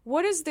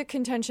 what is the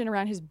contention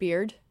around his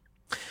beard?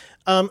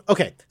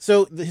 Okay,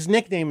 so his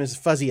nickname is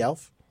Fuzzy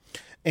Elf.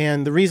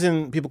 And the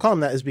reason people call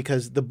him that is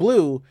because the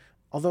blue,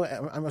 although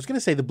I was going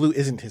to say the blue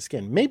isn't his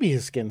skin. Maybe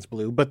his skin's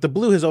blue, but the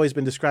blue has always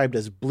been described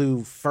as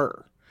blue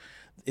fur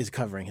is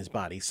covering his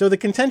body. So the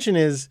contention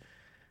is,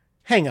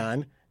 hang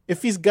on,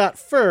 if he's got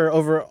fur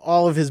over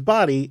all of his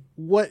body,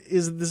 what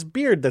is this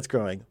beard that's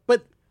growing?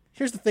 But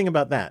here's the thing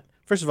about that.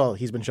 First of all,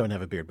 he's been shown to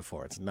have a beard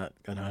before. It's not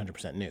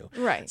 100% new.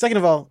 Right. Second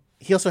of all,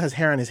 he also has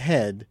hair on his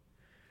head.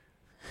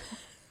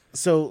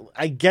 So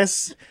I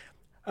guess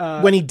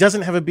when he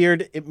doesn't have a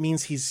beard, it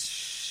means he's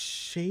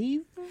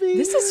shaving?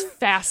 This is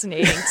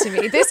fascinating to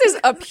me. This is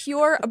a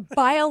pure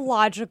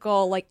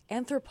biological, like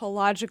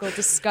anthropological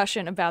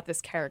discussion about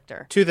this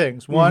character. Two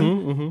things.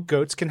 One,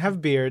 goats can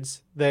have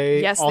beards.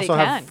 They Yes, they also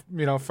have,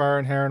 fur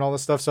and hair and all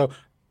this stuff. So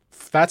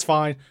that's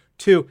fine.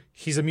 Two,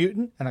 he's a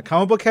mutant and a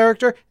comic book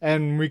character,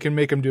 and we can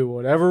make him do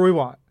whatever we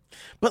want.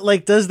 But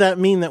like, does that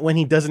mean that when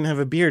he doesn't have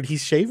a beard,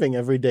 he's shaving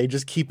every day,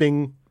 just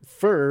keeping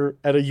fur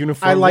at a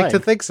uniform I like length? to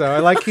think so. I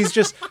like he's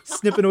just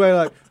snipping away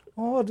like,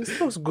 oh, this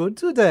looks good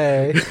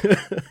today.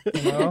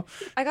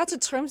 I got to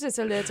trim this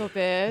a little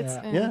bit.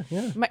 Yeah.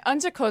 Yeah. My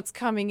undercoat's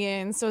coming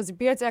in, so the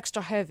beard's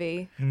extra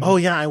heavy. Oh,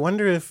 yeah. I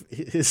wonder if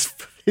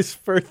his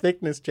fur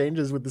thickness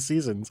changes with the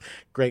seasons.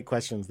 Great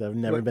questions that have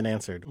never been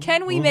answered.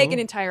 Can we make an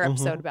entire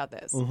episode about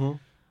this?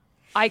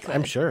 I could.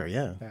 I'm sure,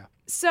 yeah.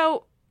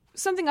 So,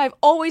 something I've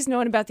always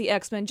known about the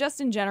X-Men, just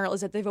in general,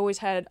 is that they've always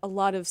had a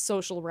lot of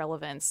social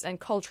relevance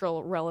and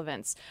cultural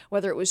relevance,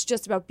 whether it was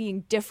just about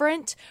being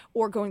different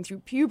or going through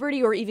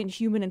puberty or even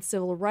human and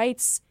civil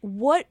rights.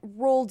 What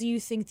role do you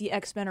think the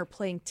X-Men are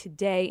playing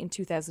today in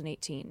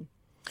 2018?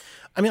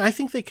 I mean, I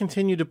think they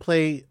continue to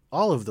play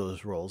all of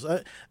those roles.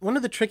 One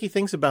of the tricky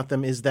things about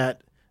them is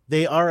that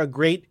they are a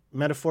great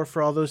metaphor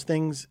for all those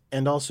things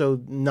and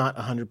also not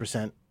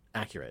 100%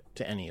 accurate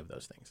to any of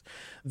those things.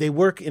 They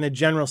work in a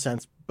general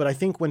sense, but I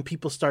think when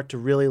people start to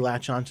really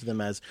latch onto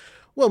them as,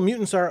 well,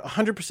 mutants are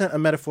 100% a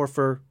metaphor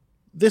for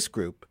this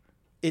group,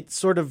 it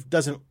sort of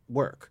doesn't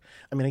work.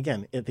 I mean,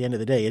 again, at the end of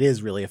the day, it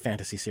is really a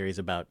fantasy series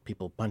about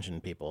people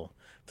punching people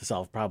to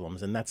solve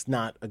problems, and that's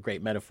not a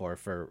great metaphor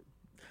for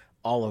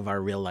all of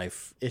our real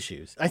life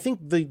issues. I think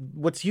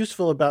what's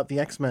useful about the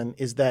X-Men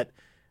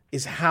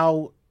is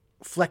how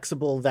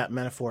flexible that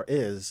metaphor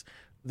is,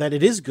 that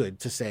it is good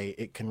to say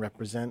it can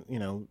represent,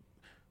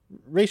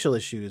 racial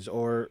issues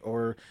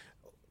or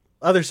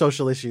other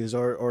social issues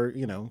or Or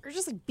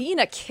just like being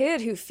a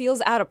kid who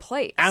feels out of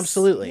place.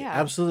 Absolutely. Yeah.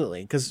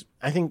 Absolutely. Because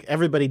I think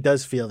everybody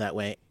does feel that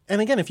way. And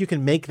again, if you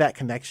can make that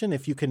connection,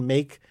 if you can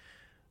make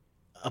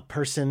a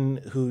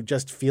person who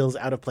just feels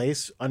out of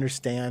place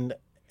understand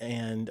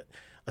and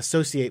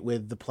associate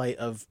with the plight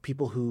of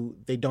people who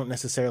they don't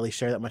necessarily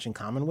share that much in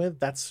common with,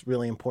 that's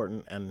really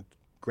important and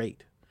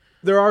great.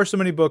 There are so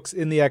many books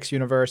in the X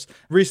universe.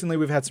 Recently,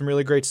 we've had some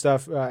really great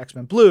stuff.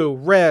 X-Men Blue,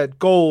 Red,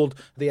 Gold,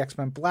 the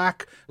X-Men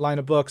Black line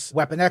of books,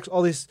 Weapon X,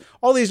 all these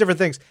different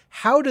things.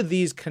 How do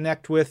these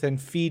connect with and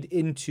feed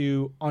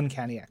into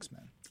Uncanny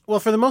X-Men?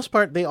 Well, for the most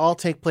part, they all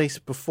take place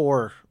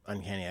before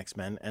Uncanny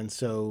X-Men, and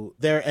so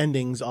their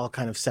endings all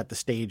kind of set the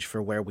stage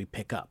for where we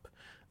pick up.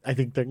 I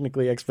think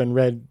technically X-Men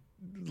Red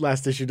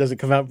last issue doesn't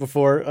come out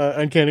before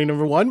Uncanny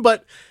 #1,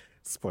 but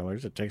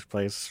spoilers, it takes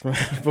place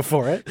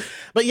before it.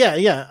 But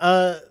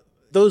yeah.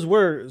 Those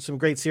were some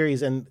great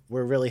series, and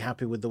we're really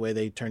happy with the way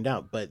they turned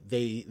out. But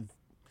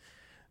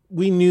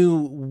we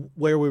knew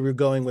where we were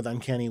going with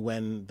Uncanny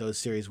when those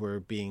series were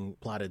being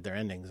plotted their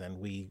endings, and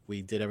we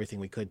did everything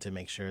we could to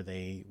make sure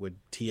they would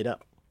tee it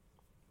up.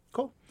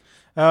 Cool.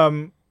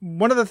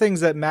 One of the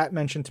things that Matt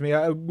mentioned to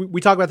me,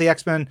 we talk about the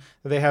X-Men,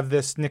 they have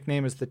this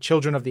nickname as the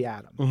Children of the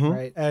Atom,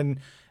 right?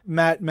 And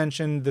Matt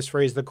mentioned this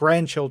phrase, the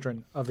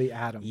grandchildren of the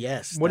Atom.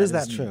 Yes. What does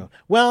that true. mean?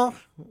 Well,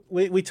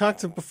 we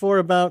talked before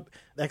about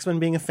X-Men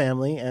being a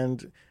family,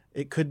 and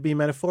it could be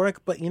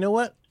metaphoric, but you know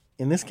what?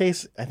 In this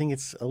case, I think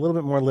it's a little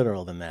bit more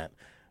literal than that.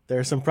 there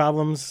are some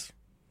problems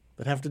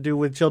that have to do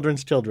with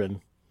children's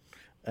children.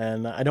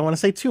 And I don't want to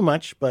say too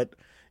much, but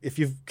if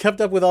you've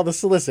kept up with all the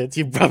solicits,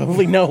 you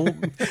probably know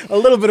a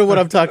little bit of what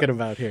I'm talking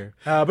about here.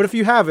 But if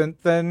you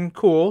haven't, then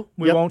cool.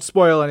 We won't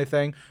spoil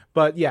anything.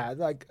 But yeah,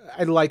 like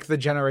I like the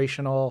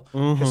generational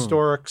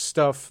historic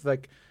stuff,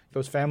 like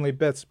those family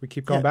bits. We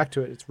keep going back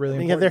to it. It's really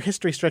important. Yeah, their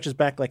history stretches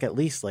back at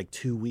least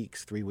 2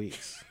 weeks, 3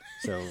 weeks.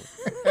 So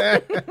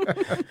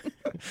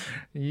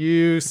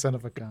you son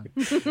of a gun.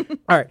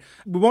 All right.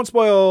 We won't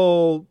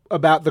spoil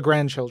about the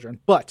grandchildren,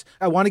 but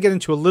I want to get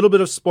into a little bit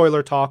of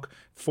spoiler talk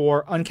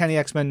for Uncanny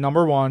X-Men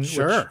 #1,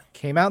 which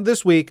came out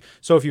this week.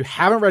 So if you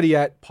haven't read it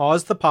yet,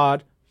 pause the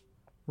pod,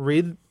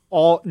 read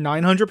all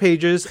 900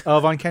 pages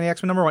of Uncanny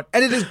X-Men #1,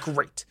 and it is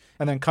great.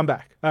 And then come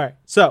back. All right.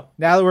 So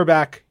now that we're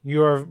back, you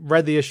have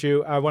read the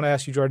issue. I want to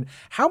ask you, Jordan,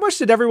 how much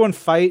did everyone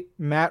fight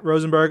Matt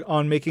Rosenberg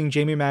on making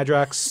Jamie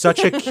Madrox such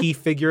a key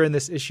figure in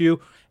this issue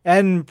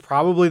and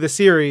probably the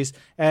series?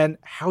 And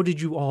how did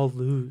you all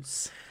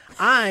lose?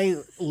 I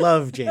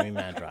love Jamie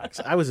Madrox.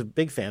 I was a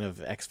big fan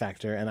of X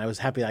Factor, and I was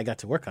happy I got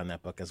to work on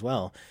that book as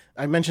well.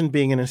 I mentioned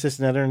being an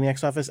assistant editor in the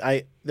X Office.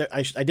 I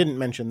didn't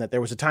mention that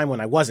there was a time when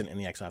I wasn't in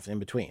the X Office in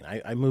between.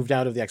 I moved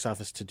out of the X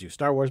Office to do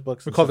Star Wars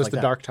books. We call this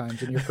the dark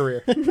times in your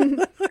career.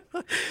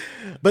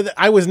 But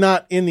I was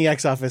not in the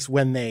X Office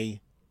when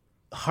they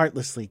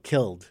heartlessly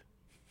killed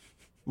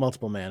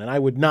Multiple Man, and I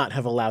would not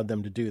have allowed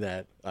them to do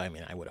that. I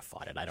mean, I would have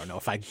fought it. I don't know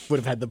if I would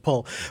have had the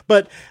pull,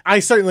 but I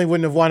certainly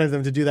wouldn't have wanted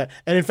them to do that.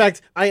 And in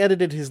fact, I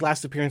edited his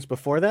last appearance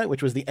before that,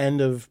 which was the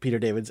end of Peter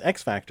David's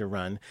X Factor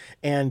run.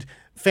 And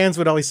fans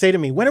would always say to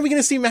me, when are we going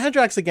to see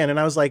Madrox again? And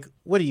I was like,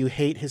 what, do you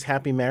hate his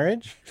happy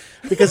marriage?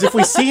 Because if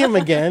we see him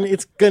again,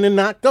 it's going to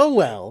not go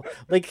well.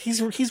 Like,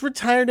 he's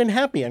retired and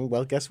happy. And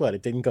well, guess what?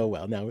 It didn't go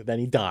well. Then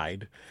he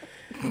died.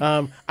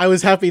 I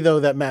was happy,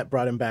 though, that Matt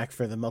brought him back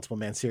for the Multiple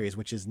Man series,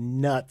 which is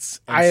nuts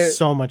and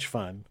so much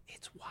fun.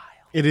 It's wild.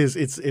 It is.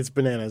 It's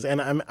bananas,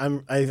 and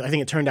I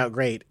think it turned out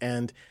great.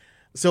 And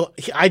so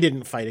I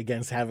didn't fight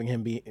against having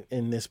him be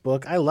in this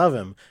book. I love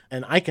him,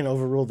 and I can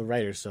overrule the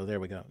writers. So there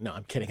we go. No,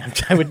 I'm kidding.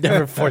 I would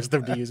never force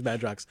them to use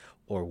Madrox,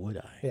 or would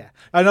I? Yeah.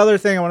 Another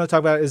thing I want to talk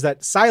about is that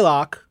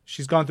Psylocke,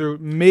 she's gone through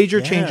major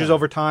changes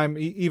over time,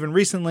 even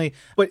recently.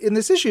 But in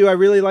this issue, I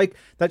really like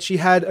that she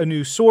had a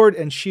new sword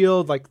and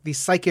shield, like these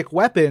psychic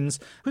weapons.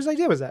 Whose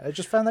idea was that? I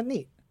just found that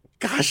neat.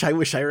 Gosh, I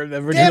wish I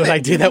remembered what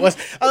idea that was.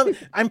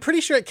 I'm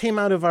pretty sure it came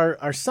out of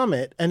our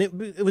summit, and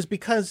it was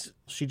because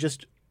she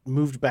just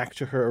moved back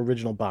to her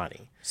original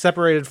body.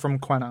 Separated from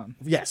Quenon.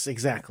 Yes,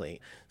 exactly.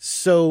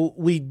 So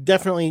we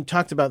definitely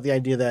talked about the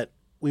idea that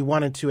we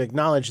wanted to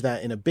acknowledge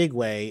that in a big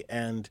way.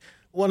 And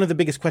one of the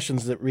biggest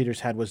questions that readers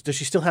had was, does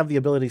she still have the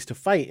abilities to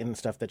fight and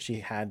stuff that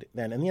she had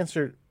then? And the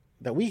answer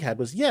that we had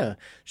was, yeah,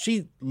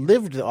 she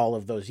lived all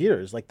of those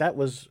years. Like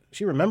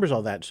she remembers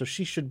all that. So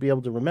she should be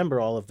able to remember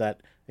all of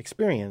that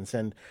experience.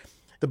 And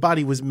the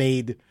body was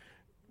made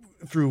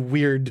through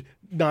weird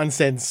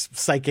nonsense,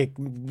 psychic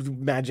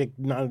magic,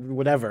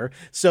 whatever.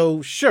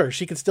 So sure,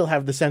 she could still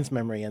have the sense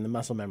memory and the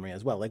muscle memory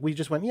as well. Like we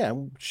just went, yeah,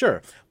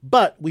 sure.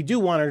 But we do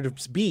want her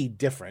to be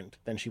different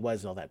than she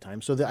was all that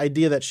time. So the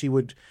idea that she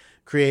would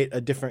create a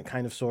different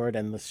kind of sword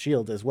and the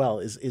shield as well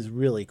is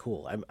really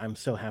cool. I'm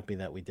so happy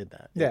that we did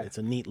that. Yeah. It's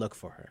a neat look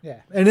for her.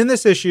 Yeah. And in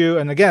this issue,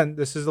 and again,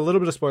 this is a little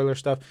bit of spoiler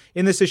stuff.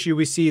 In this issue,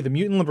 we see the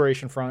Mutant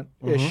Liberation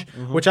Front-ish,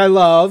 which I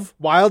love.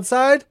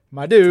 Wildside,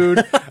 my dude.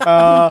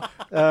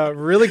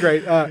 Really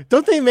great.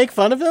 Don't they make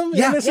fun of him?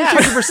 Yeah,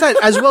 100%.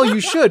 As well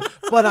you should.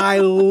 But I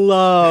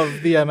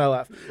love the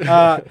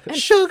MLF.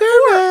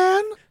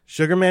 Sugarman.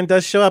 Sugarman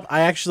does show up.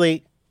 I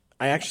actually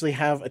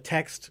have a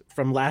text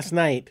from last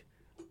night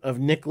of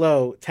Nick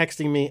Lowe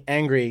texting me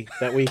angry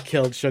that we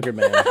killed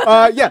Sugarman.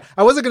 Yeah,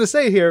 I wasn't going to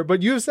say it here,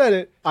 but you said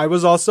it. I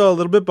was also a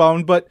little bit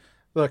bummed, but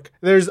look,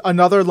 there's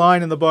another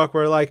line in the book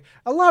where like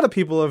a lot of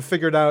people have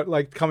figured out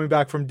like coming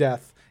back from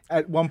death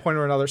at one point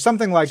or another,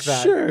 something like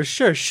that.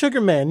 Sure.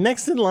 Sugarman,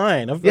 next in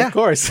line, of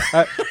course.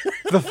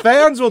 The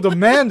fans will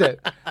demand it.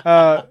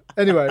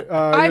 Anyway.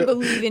 I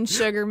believe in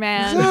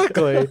Sugarman.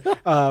 Exactly.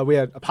 We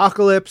had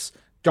Apocalypse,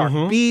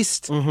 Dark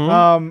Beast.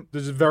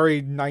 There's a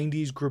very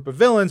 90s group of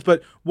villains,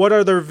 but what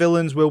other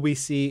villains will we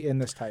see in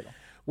this title?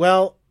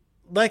 Well,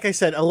 like I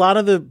said, a lot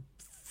of the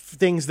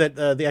things that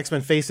the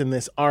X-Men face in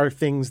this are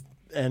things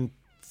and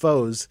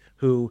foes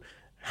who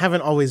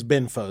haven't always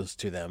been foes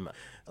to them.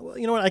 Well,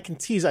 you know what? I can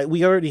tease.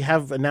 We already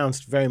have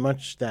announced very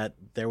much that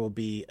there will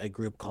be a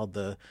group called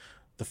the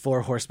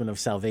Four Horsemen of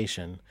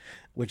Salvation,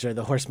 which are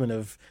the Horsemen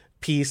of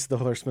Peace, the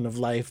Horsemen of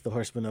Life, the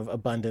Horsemen of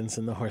Abundance,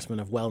 and the Horsemen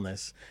of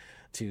Wellness,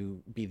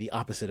 to be the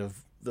opposite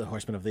of the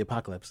Horsemen of the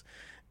Apocalypse.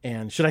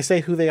 And should I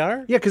say who they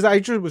are? Yeah, because I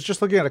was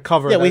just looking at a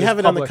cover. Yeah, we have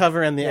it on the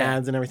cover and the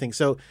ads and everything.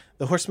 So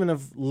the Horseman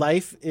of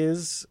Life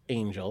is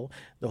Angel.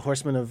 The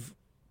Horseman of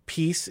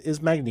Peace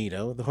is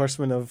Magneto. The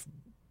Horseman of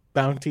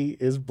Bounty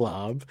is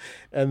Blob.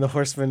 And the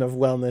Horseman of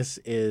Wellness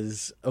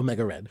is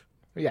Omega Red.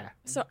 Yeah.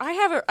 So I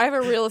have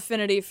a real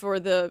affinity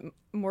for the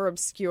more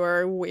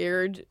obscure,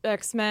 weird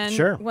X-Men.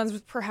 Sure. Ones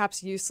with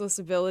perhaps useless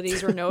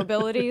abilities or no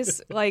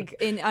abilities. Like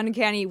in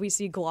Uncanny, we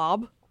see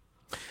Glob.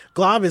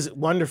 Glob is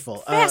wonderful.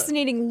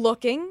 Fascinating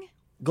looking.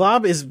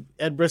 Glob is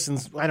Ed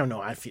Brisson's, I don't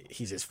know if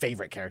he's his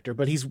favorite character,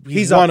 but he's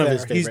He's one up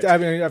of there. his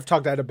favorites. I've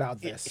talked to Ed about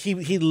this.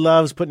 He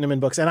loves putting him in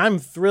books, and I'm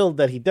thrilled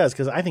that he does,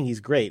 because I think he's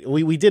great.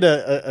 We did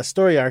a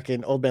story arc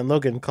in Old Man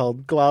Logan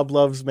called Glob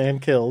Loves, Man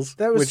Kills,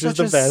 That was which such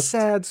is the a best.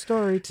 sad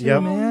story, too,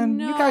 Yep.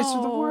 man. Oh, You guys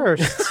are the no.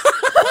 worst.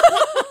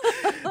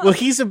 Well,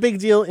 he's a big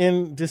deal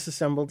in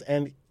Disassembled,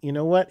 and you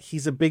know what?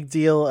 He's a big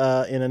deal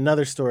in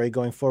another story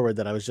going forward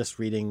that I was just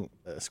reading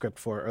a script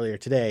for earlier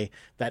today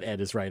that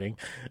Ed is writing,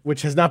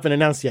 which has not been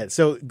announced yet.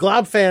 So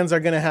Glob fans are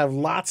going to have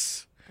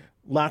lots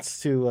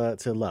to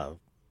love.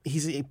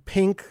 He's a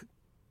pink,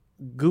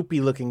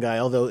 goopy-looking guy,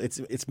 although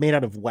it's made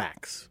out of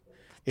wax.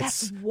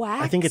 That's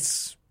wax? I think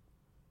it's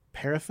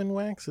paraffin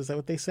wax. Is that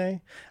what they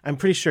say? I'm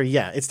pretty sure.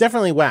 Yeah, it's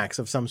definitely wax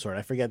of some sort.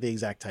 I forget the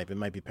exact type. It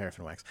might be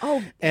paraffin wax.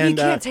 Oh, And,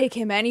 you can't take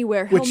him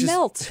anywhere. He'll which is-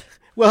 melt.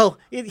 Well,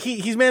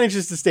 he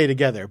manages to stay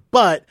together,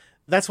 but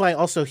that's why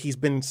also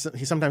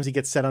sometimes he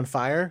gets set on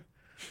fire.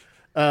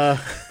 Has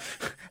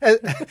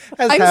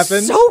I'm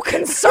happened. so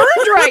concerned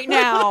right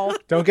now.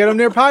 Don't get him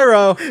near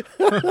pyro.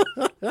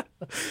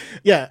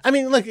 Yeah, I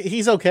mean, look,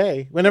 he's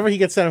okay. Whenever he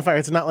gets set on fire,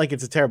 it's not like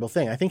it's a terrible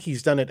thing. I think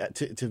he's done it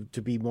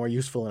to be more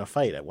useful in a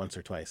fight at once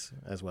or twice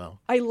as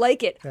well. I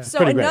like it. So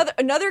Pretty great.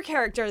 another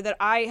character that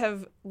I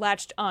have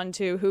latched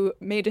onto who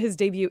made his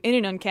debut in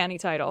an Uncanny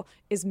title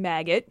is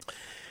Maggot.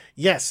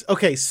 Yes.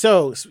 Okay.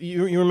 So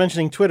you were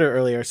mentioning Twitter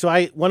earlier. So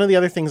one of the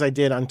other things I've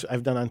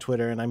done on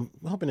Twitter, and I'm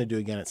hoping to do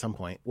again at some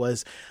point,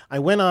 was I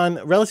went on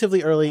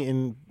relatively early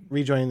in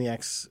rejoining the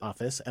X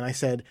office, and I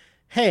said,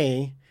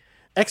 "Hey,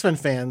 X-Men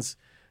fans,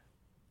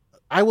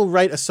 I will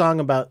write a song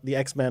about the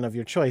X-Men of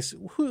your choice.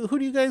 Who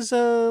do you guys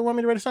want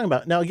me to write a song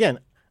about?" Now, again,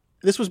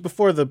 this was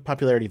before the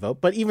popularity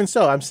vote, but even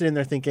so, I'm sitting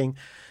there thinking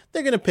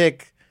they're going to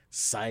pick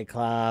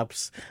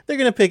Cyclops, they're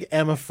going to pick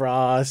Emma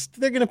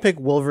Frost, they're going to pick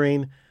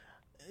Wolverine.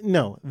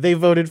 No, they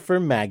voted for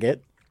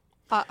Maggot.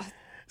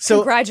 So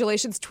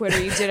Congratulations, Twitter.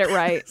 You did it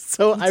right.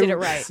 So you did it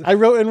right. I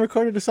wrote and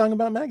recorded a song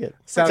about Maggot.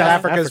 South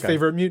Africa's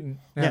favorite mutant.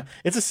 Yeah,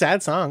 it's a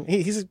sad song.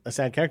 He's a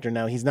sad character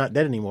now. He's not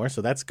dead anymore,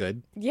 so that's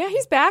good. Yeah,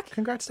 he's back.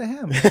 Congrats to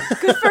him.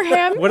 Good for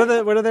him. What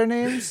are their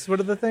names? What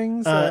are the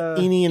things?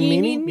 Eenie and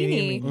Eenie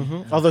Meenie. and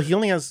Meenie. Although he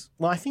only has,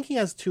 I think he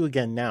has two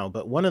again now,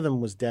 but one of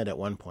them was dead at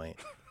one point.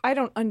 I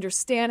don't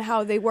understand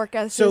how they work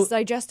as So, his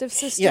digestive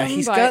system. Yeah,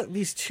 he's but got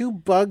these two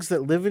bugs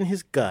that live in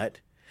his gut,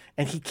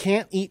 and he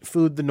can't eat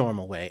food the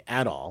normal way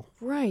at all.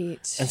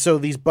 right. And so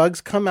these bugs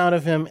come out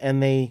of him,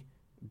 and they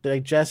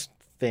digest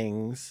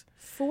things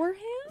For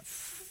him?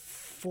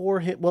 for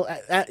him. Well,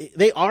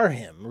 they are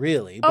him,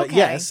 really. But Okay.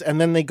 yes, and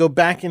then they go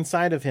back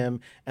inside of him,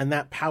 and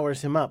that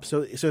powers him up.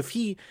 So if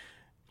he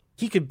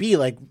could be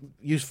like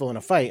useful in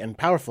a fight and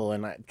powerful,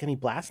 and can he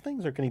blast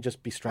things or can he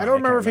just be strong? I don't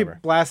remember can't if he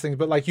blasts things,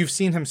 but like you've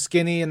seen him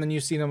skinny and then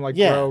you've seen him like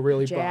Yeah. grow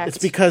really Jacked. It's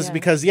buff.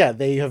 because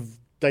they have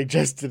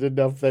digested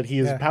enough that he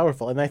is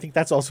powerful, and I think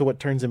that's also what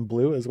turns him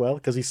blue as well,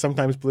 because he's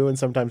sometimes blue and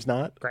sometimes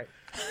not. Great.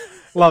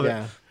 Love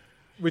Yeah. it.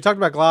 We talked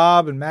about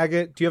Glob and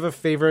Maggot. Do you have a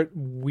favorite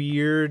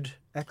weird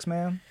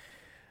X-Man?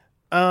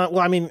 Well,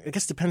 I mean, I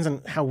guess it depends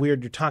on how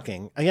weird you're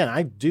talking. Again,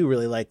 I do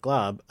really like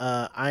Glob.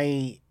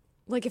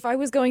 Like if I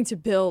was going to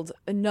build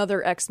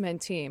another X-Men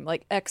team,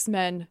 like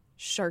X-Men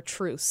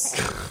Chartreuse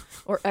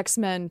or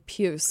X-Men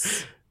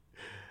Puce,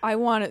 I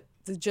want it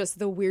just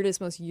the weirdest,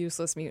 most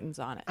useless mutants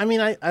on it. I mean,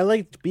 I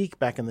liked Beak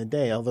back in the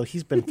day, although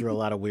he's been through a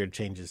lot of weird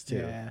changes too.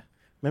 Yeah.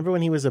 Remember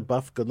when he was a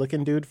buff,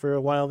 good-looking dude for a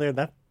while there?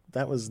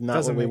 That was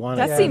not what we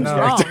wanted. That seems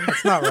wrong.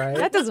 That's not right.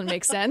 That doesn't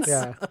make sense.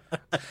 Yeah.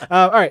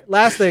 All right.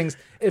 Last things.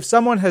 If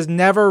someone has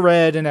never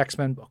read an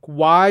X-Men book,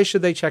 why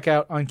should they check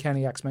out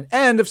Uncanny X-Men?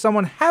 And if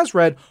someone has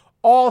read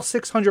all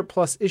 600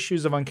 plus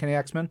issues of Uncanny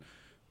X-Men,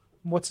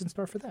 what's in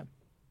store for them?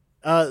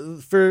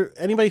 For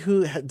anybody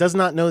who does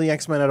not know the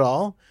X-Men at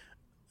all,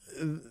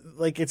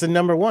 like it's a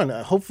number one.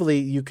 Hopefully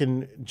you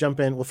can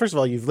jump in. Well, first of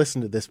all, you've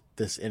listened to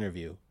this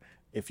interview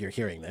if you're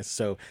hearing this.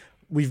 So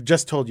we've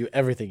just told you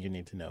everything you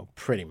need to know,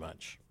 pretty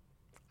much.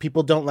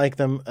 People don't like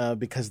them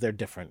because they're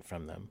different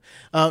from them.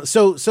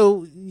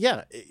 So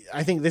yeah,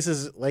 I think this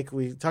is, like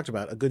we talked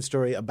about, a good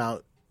story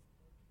about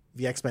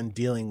the X-Men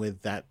dealing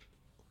with that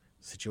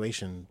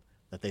situation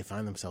that they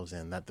find themselves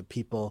in, that the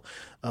people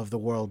of the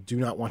world do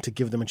not want to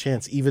give them a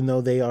chance, even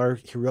though they are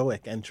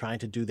heroic and trying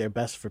to do their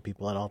best for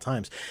people at all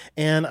times.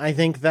 And I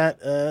think that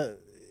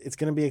it's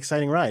going to be an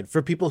exciting ride.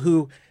 For people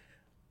who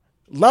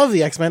love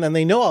the X-Men and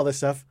they know all this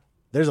stuff,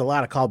 there's a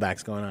lot of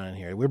callbacks going on in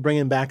here. We're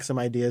bringing back some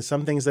ideas,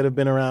 some things that have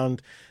been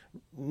around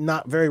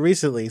not very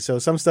recently. So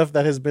some stuff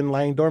that has been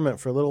lying dormant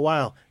for a little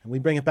while, and we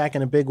bring it back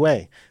in a big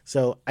way.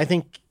 So I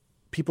think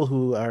people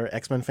who are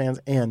X-Men fans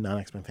and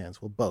non-X-Men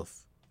fans will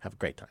both have a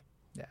great time.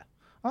 Yeah.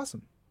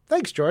 Awesome.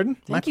 Thanks, Jordan.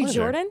 Thank you, pleasure.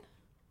 Jordan.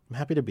 I'm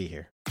happy to be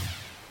here.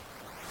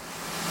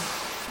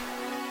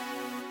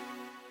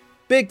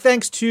 Big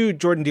thanks to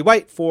Jordan D.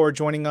 White for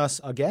joining us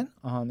again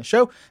on the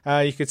show.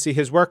 You could see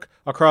his work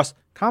across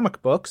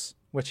comic books,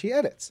 which he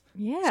edits.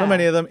 Yeah. So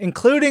many of them,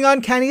 including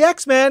Uncanny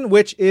X-Men,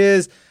 which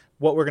is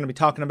what we're going to be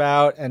talking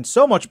about, and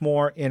so much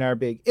more in our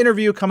big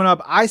interview coming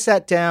up. I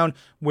sat down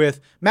with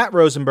Matt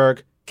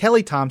Rosenberg,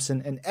 Kelly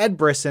Thompson, and Ed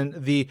Brisson,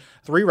 the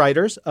 3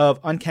 writers of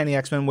Uncanny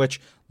X-Men, which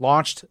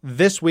launched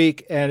this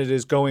week, and it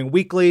is going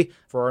weekly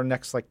for our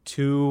next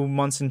 2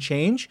 months and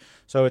change.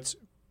 So it's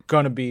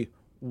going to be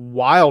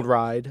wild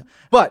ride.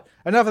 But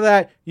enough of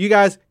that. You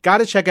guys got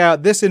to check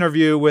out this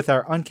interview with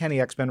our Uncanny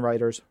X-Men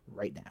writers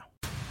right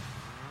now.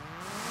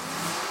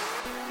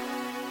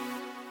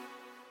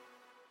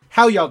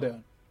 How y'all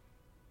doing?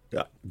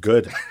 Yeah,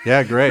 good.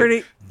 Yeah,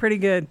 great. Pretty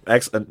good.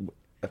 Excellent.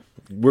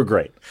 We're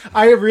great.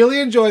 I really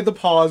enjoyed the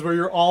pause where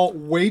you're all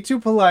way too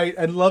polite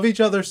and love each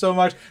other so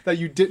much that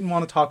you didn't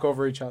want to talk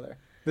over each other.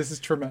 This is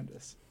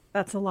tremendous.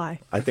 That's a lie.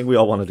 I think we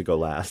all wanted to go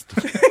last.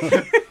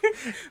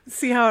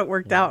 See how it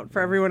worked out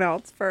for everyone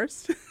else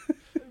first.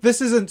 This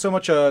isn't so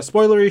much a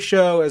spoilery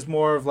show as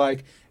more of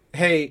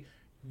hey,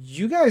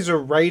 you guys are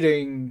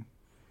writing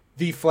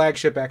the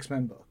flagship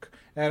X-Men book.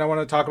 And I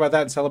want to talk about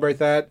that and celebrate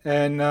that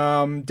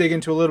and dig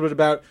into a little bit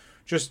about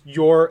just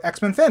your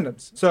X-Men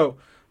fandoms. So,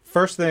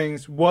 first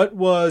things, what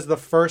was the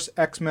first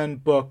X-Men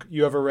book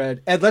you ever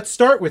read? Ed, let's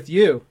start with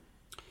you.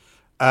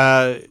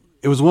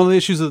 It was one of the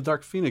issues of the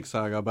Dark Phoenix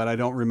saga, but I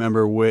don't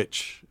remember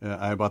which.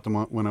 I bought them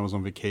when I was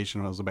on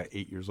vacation when I was about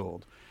 8 years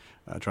old,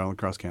 traveling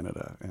across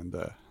Canada. And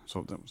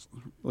so that was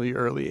really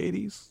early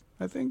 80s,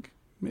 I think.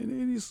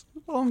 Mid-80s,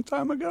 a long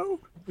time ago.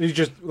 You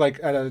just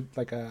at a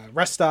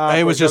rest stop?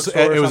 It was just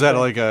it was at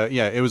something?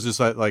 it was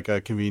just at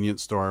a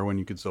convenience store when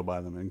you could still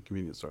buy them in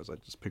convenience stores. I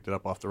just picked it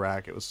up off the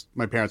rack. It was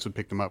my parents would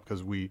pick them up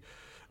because we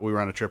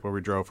were on a trip where we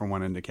drove from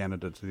one end of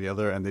Canada to the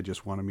other, and they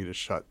just wanted me to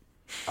shut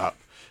up,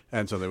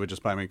 and so they would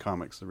just buy me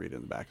comics to read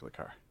in the back of the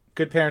car.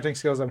 Good parenting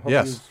skills. I'm hoping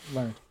Yes. you've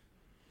learned.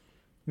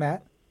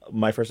 Matt?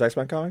 My first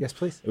X-Men comic? Yes,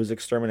 please. It was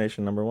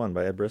Extermination #1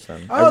 by Ed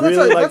Brisson. Oh, I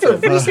really that's liked a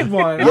it. recent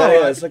one.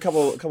 Yeah, it's a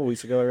couple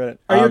weeks ago I read it.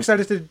 Are you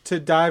excited to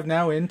dive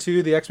now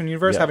into the X-Men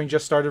universe, Yeah. having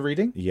just started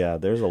reading? Yeah,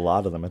 there's a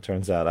lot of them. It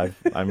turns out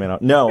I may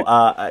not. No,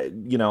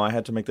 I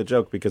had to make the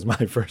joke because my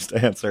first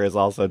answer is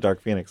also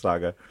Dark Phoenix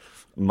Saga.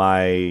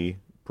 My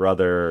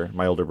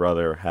older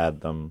brother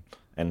had them,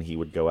 and he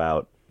would go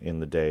out in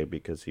the day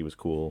because he was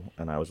cool,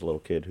 and I was a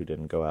little kid who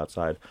didn't go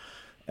outside.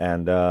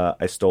 And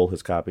I stole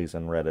his copies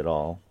and read it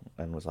all,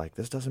 and was like,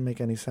 "This doesn't make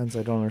any sense.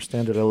 I don't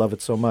understand it. I love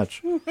it so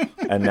much."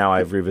 And now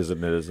I've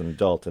revisited it as an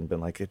adult and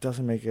been like, "It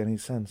doesn't make any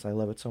sense. I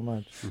love it so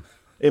much."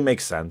 It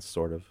makes sense,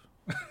 sort of.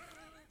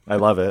 I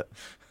love it.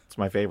 It's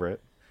my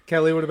favorite.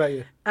 Kelly, what about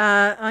you?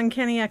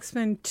 Uncanny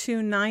X-Men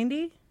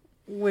 290,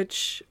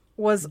 which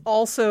was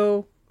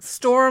also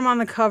Storm on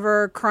the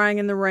cover, crying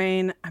in the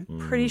rain. I'm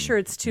pretty sure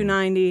it's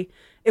 290.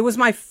 It was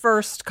my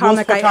first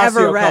comic I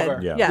ever read.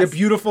 Cover. Yeah. Yes. The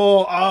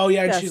beautiful. Oh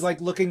yeah, and Yes. she's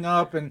looking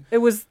up and. It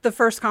was the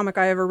first comic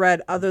I ever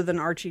read, other than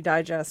Archie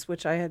Digest,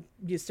 which I had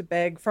used to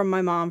beg from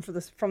my mom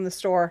from the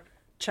store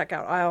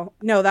checkout aisle.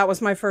 No, that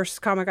was my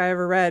first comic I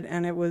ever read,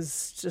 and it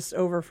was just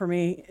over for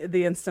me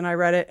the instant I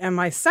read it. And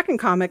my second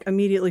comic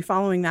immediately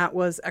following that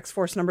was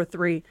X-Force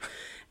 #3,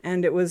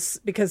 and it was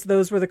because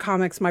those were the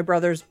comics my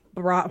brothers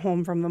brought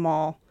home from the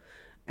mall,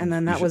 and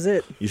then that was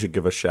it. You should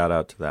give a shout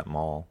out to that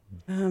mall.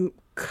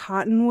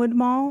 Cottonwood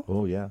Mall.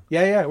 Oh yeah.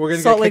 Yeah. We're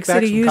gonna Salt get Lake kickbacks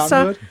City, from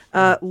Utah.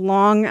 Cottonwood.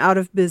 Long out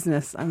of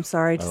business, I'm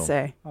sorry to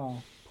say.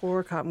 Oh,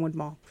 Poor Cottonwood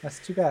Mall. that's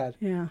too bad.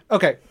 Yeah.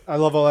 Okay, I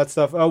love all that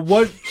stuff.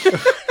 What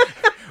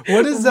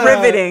is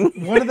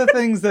Riveting. One of the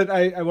things that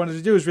I wanted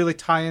to do is really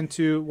tie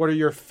into what are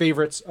your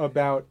favorites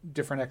about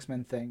different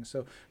X-Men things.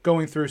 So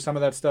going through some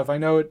of that stuff, I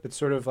know it's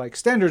sort of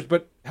standards,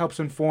 but helps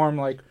inform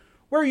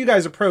where you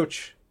guys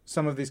approach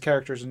some of these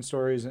characters and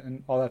stories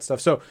and all that stuff.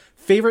 So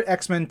favorite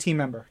X-Men team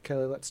member,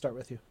 Kelly. Let's start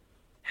with you.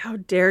 How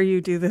dare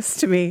you do this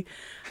to me?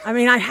 I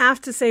mean, I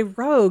have to say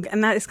Rogue,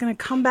 and that is going to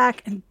come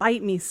back and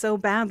bite me so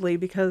badly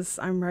because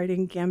I'm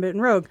writing Gambit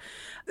and Rogue.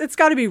 It's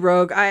got to be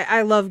Rogue.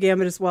 I love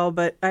Gambit as well,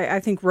 but I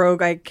think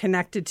Rogue I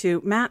connected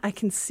to. Matt, I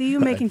can see you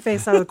making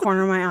face out of the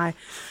corner of my eye.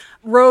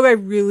 Rogue I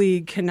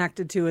really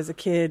connected to as a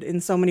kid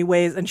in so many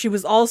ways, and she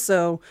was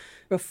also,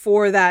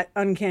 before that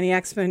Uncanny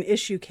X-Men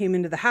issue came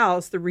into the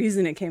house, the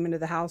reason it came into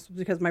the house was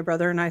because my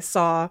brother and I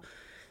saw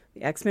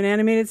the X-Men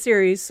animated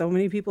series. So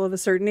many people of a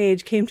certain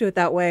age came to it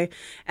that way.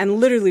 And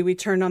literally we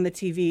turned on the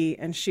TV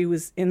and she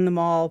was in the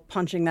mall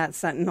punching that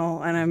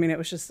Sentinel. And I mean, it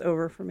was just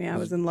over for me. I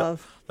was in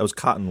love. That was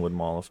Cottonwood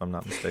Mall, if I'm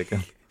not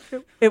mistaken.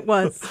 It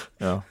was.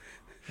 No,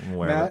 I'm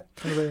aware Matt,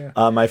 of what about it.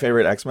 you? My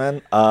favorite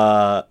X-Men.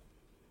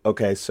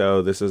 Okay,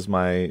 so this is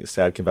my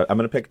sad confession. I'm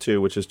going to pick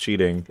 2, which is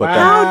cheating. But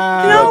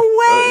Wow. No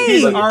way!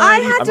 He's I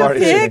already- had I'm to already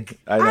pick.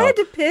 cheating. I know. I had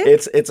to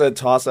pick. It's a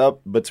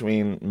toss-up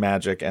between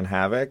Magic and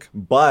Havoc,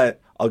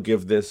 but I'll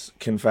give this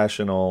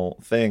confessional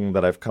thing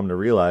that I've come to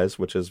realize,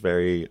 which is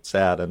very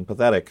sad and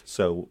pathetic,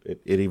 so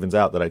it evens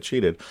out that I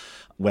cheated.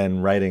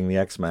 When writing the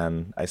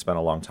X-Men, I spent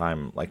a long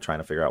time trying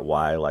to figure out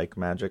why I like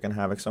Magic and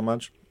Havoc so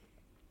much.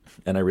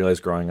 And I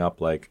realized growing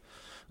up,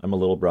 I'm a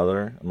little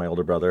brother, and my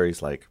older brother,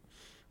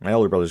 my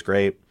older brother's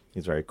great.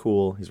 He's very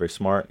cool. He's very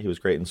smart. He was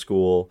great in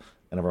school,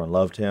 and everyone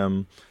loved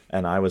him.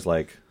 And I was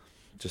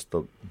just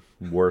the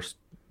worst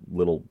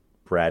little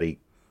bratty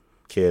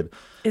kid.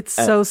 It's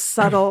so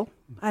subtle.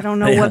 I don't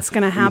know what's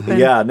going to happen.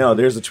 Yeah, no,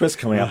 there's a twist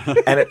coming up.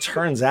 And it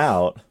turns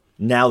out,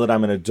 now that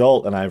I'm an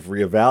adult and I've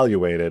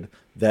reevaluated,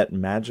 that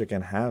Magic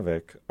and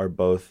Havoc are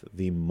both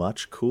the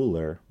much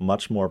cooler,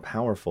 much more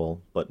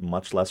powerful, but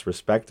much less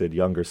respected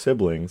younger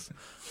siblings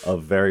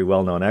of very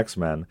well-known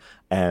X-Men.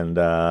 And,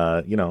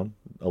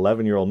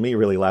 11-year-old me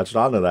really latched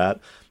onto that.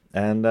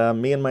 And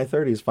me in my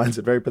 30s finds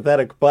it very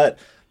pathetic. But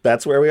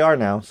that's where we are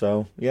now.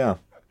 So, yeah,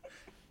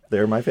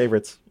 they're my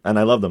favorites. And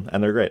I love them.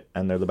 And they're great.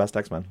 And they're the best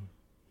X-Men.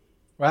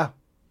 Wow.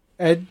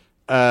 Ed?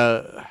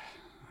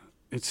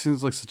 It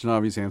seems like such an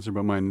obvious answer,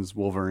 but mine is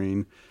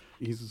Wolverine.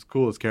 He's as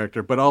cool as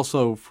character, but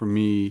also for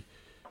me,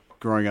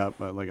 growing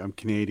up, I'm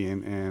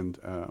Canadian, and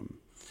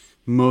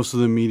most of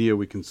the media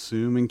we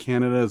consume in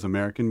Canada is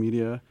American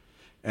media,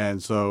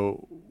 and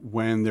so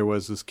when there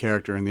was this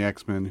character in the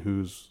X-Men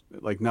who's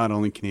like not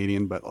only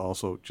Canadian but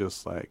also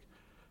just like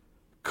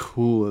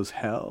cool as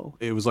hell,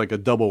 it was like a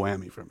double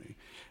whammy for me,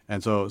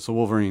 and so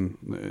Wolverine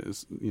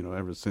is,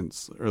 ever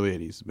since early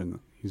 '80s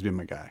he's been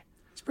my guy.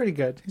 He's pretty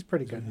good. He's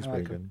pretty good. He's I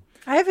pretty like good. him.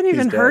 I haven't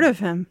even heard of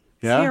him.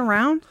 Yeah? Is he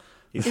around?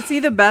 Is he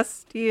the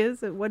best he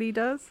is at what he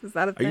does? Is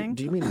that a thing?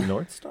 Do you mean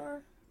North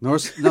Star? No,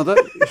 that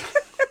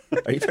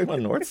Are you talking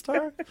about North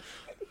Star?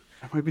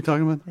 I might be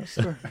talking about North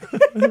Star.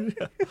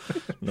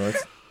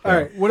 North. All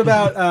right. What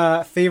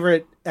about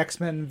favorite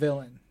X-Men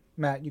villain?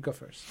 Matt, you go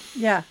first.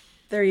 Yeah,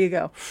 there you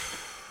go.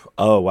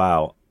 Oh,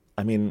 wow.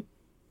 I mean,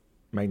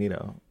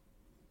 Magneto.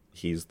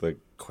 He's the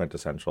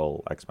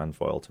quintessential X-Men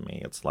foil to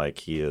me. It's like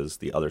he is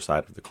the other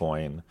side of the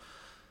coin.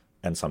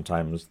 And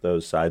sometimes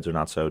those sides are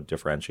not so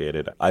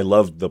differentiated. I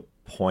love the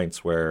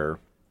points where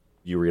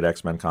you read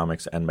X-Men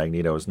comics and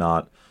Magneto is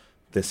not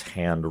this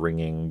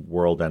hand-wringing,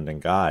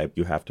 world-ending guy.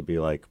 You have to be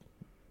like,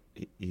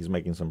 he's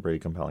making some pretty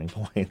compelling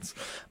points.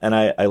 And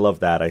I love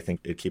that. I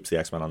think it keeps the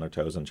X-Men on their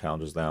toes and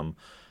challenges them.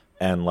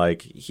 And,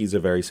 he's a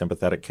very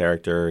sympathetic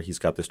character. He's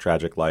got this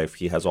tragic life.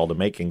 He has all the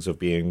makings of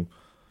being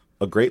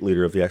a great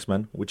leader of the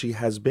X-Men, which he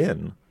has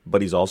been.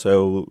 But he's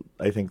also,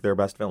 I think, their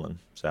best villain.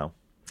 So...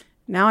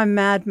 Now I'm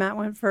mad Matt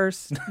went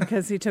first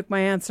because he took my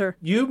answer.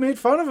 You made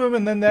fun of him,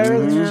 and then that's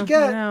what you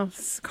get. No,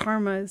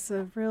 karma is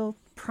a real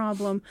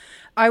problem.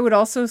 I would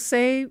also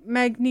say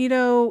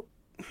Magneto.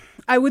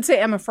 I would say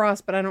Emma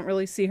Frost, but I don't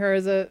really see her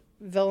as a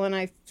villain.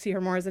 I see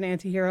her more as an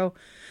anti-hero.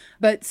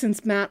 But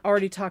since Matt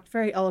already talked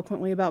very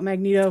eloquently about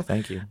Magneto,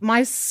 thank you.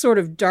 My sort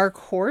of dark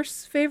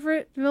horse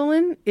favorite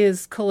villain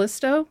is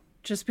Callisto,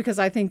 just because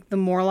I think the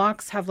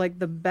Morlocks have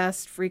the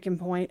best freaking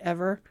point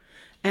ever.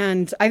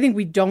 And I think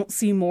we don't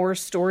see more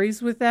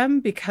stories with them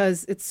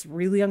because it's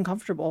really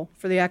uncomfortable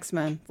for the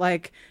X-Men.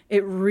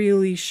 It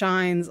really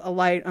shines a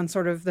light on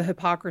sort of the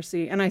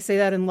hypocrisy. And I say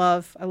that in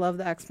love. I love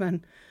the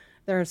X-Men.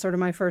 They're sort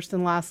of my first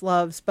and last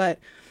loves. But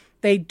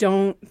they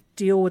don't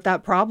deal with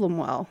that problem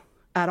well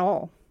at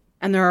all.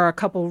 And there are a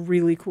couple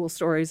really cool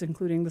stories,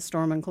 including the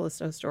Storm and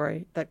Callisto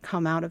story, that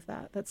come out of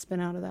that spin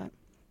out of that.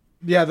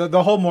 Yeah,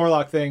 the whole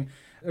Morlock thing.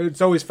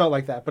 It's always felt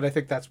like that, but I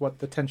think that's what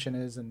the tension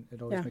is, and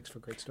it always makes for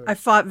great stories. I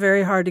fought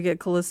very hard to get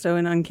Callisto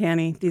in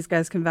Uncanny. These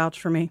guys can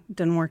vouch for me. It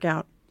didn't work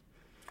out.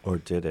 Or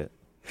did it?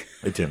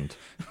 It didn't.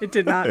 It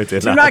did not. It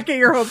did Do not get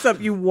your hopes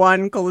up, you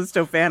one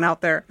Callisto fan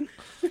out there.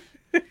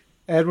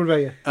 Ed, what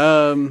about you?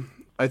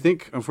 I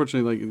think,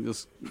 unfortunately,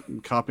 just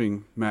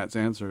copying Matt's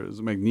answer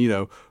is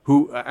Magneto,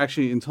 who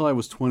actually, until I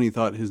was 20,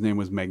 thought his name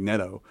was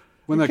Magneto.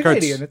 When You're that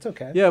Canadian, it's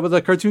okay. Yeah, but the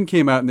cartoon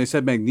came out and they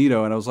said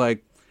Magneto, and I was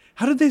like,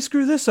 how did they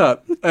screw this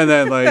up? And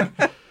then,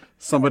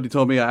 somebody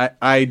told me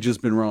I'd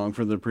just been wrong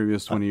for the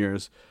previous 20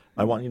 years.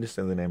 I want you to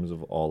say the names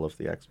of all of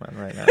the X-Men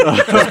right now.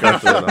 Just go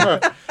through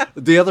them.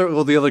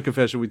 The other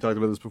confession, we talked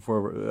about this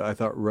before, I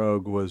thought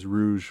Rogue was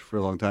Rouge for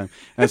a long time.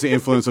 And that's the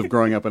influence of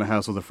growing up in a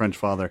house with a French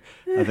father,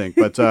 I think.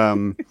 But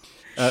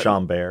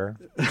Chambert.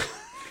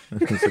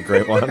 It's a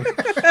great one.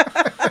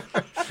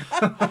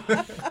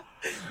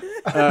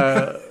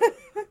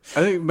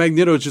 I think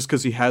Magneto is just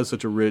because he has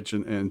such a rich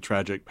and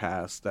tragic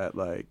past that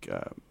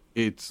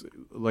it's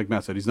like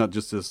Matt said, he's not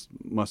just this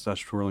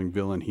mustache twirling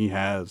villain.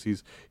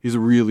 He's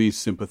really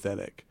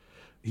sympathetic.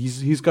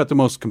 He's got the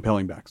most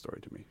compelling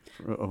backstory to me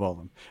of all of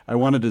them. I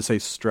wanted to say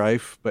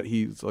Strife, but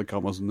he's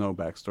almost no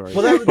backstory.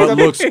 Well, but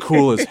looks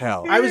cool as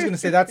hell. I was going to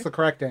say that's the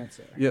correct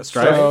answer. Yeah,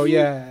 Strife. So,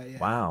 yeah.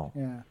 Wow.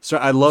 Yeah. So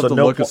I love the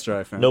look of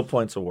Strife. Man. No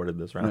points awarded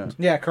this round.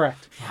 Yeah,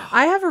 correct.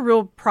 I have a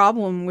real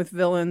problem with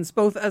villains,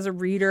 both as a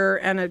reader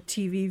and a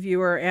TV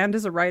viewer and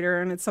as a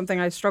writer, and it's something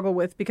I struggle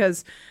with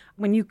because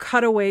when you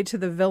cut away to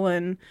the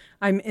villain,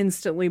 I'm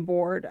instantly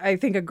bored. I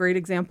think a great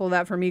example of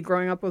that for me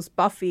growing up was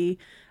Buffy.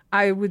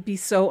 I would be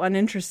so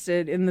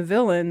uninterested in the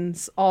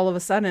villains all of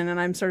a sudden,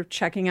 and I'm sort of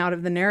checking out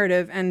of the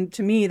narrative. And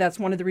to me, that's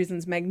one of the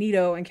reasons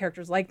Magneto and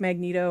characters like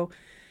Magneto,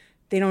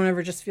 they don't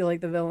ever just feel like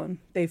the villain.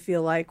 They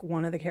feel like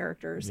one of the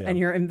characters, and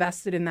you're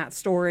invested in that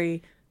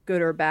story,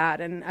 good or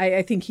bad. And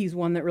I think he's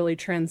one that really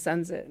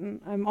transcends it.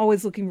 And I'm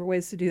always looking for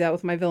ways to do that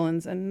with my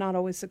villains, and not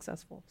always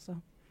successful.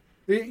 So,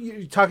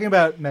 you're talking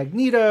about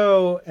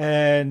Magneto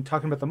and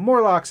talking about the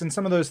Morlocks and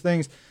some of those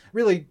things.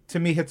 really, to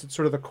me, hits at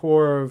sort of the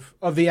core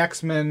of the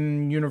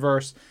X-Men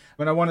universe.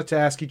 And I wanted to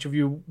ask each of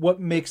you, what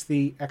makes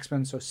the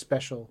X-Men so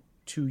special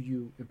to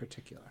you in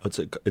particular?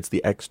 It's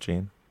the X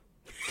gene.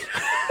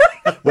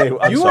 Wait,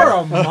 I'm you sorry.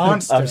 are a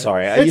monster. I'm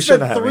sorry. You It's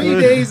shouldn't been have 3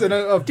 me. days of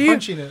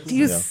punchiness. Do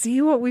you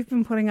see what we've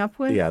been putting up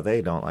with? Yeah,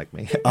 they don't like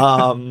me.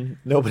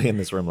 Nobody in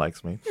this room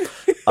likes me.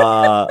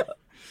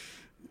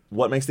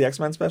 What makes the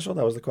X-Men special?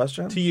 That was the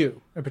question? To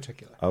you in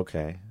particular.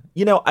 Okay.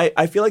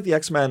 I feel like the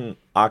X-Men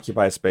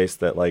occupy a space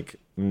that like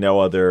no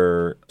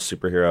other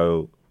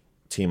superhero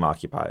team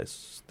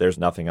occupies. There's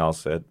nothing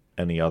else at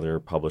any other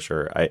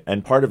publisher.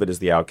 And part of it is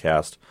the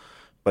outcast,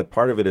 but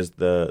part of it is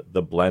the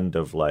blend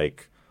of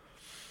like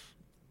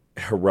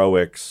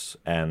heroics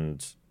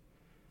and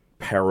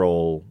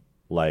peril.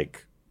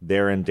 Like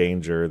they're in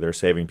danger, they're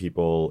saving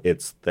people.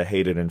 It's the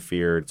hated and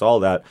feared. It's all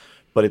that.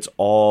 But it's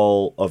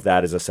all of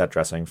that is a set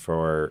dressing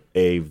for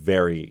a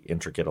very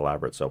intricate,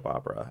 elaborate soap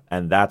opera.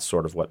 And that's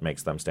sort of what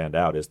makes them stand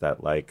out, is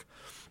that, like,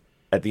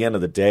 at the end of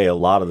the day, a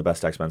lot of the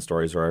best X-Men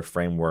stories are a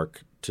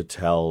framework to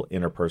tell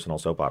interpersonal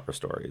soap opera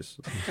stories.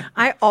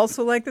 I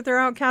also like that they're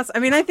outcasts. I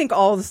mean, I think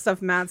all the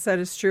stuff Matt said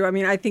is true. I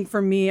mean, I think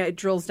for me, it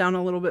drills down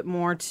a little bit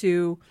more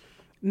to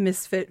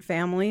misfit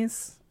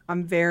families.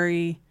 I'm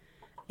very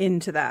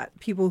into that.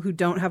 People who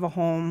don't have a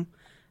home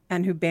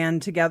and who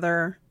band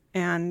together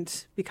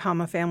and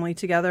become a family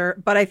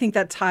together. But I think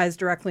that ties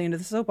directly into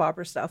the soap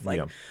opera stuff, like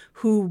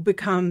who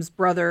becomes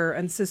brother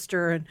and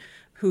sister and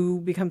who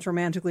becomes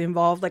romantically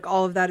involved. Like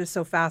all of that is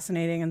so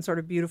fascinating and sort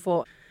of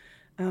beautiful.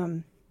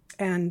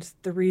 And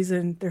the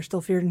reason they're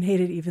still feared and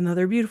hated, even though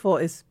they're beautiful,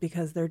 is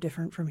because they're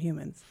different from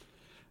humans.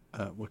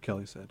 What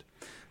Kelly said.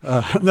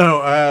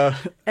 Ed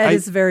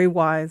is very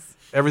wise.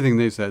 Everything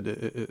they said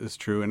is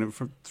true. And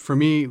for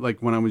me, like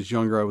when I was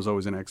younger, I was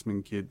always an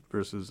X-Men kid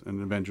versus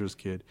an Avengers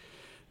kid.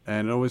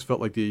 And it always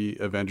felt like the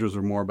Avengers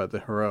were more about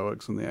the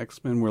heroics, and the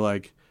X-Men were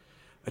like,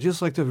 I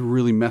just like the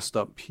really messed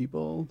up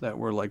people that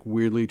were like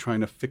weirdly trying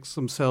to fix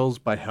themselves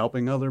by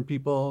helping other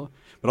people,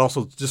 but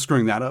also just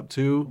screwing that up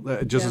too,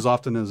 just as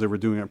often as they were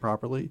doing it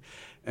properly.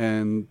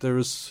 And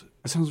it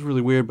sounds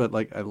really weird, but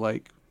like I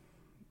like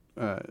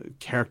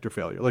character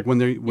failure, like when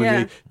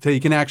they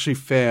can actually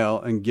fail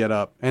and get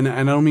up, and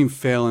I don't mean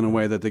fail in a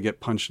way that they get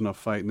punched in a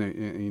fight and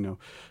they,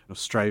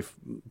 Strife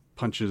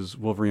punches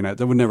Wolverine out.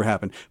 That would never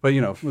happen, but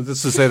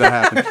let's just say that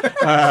happened.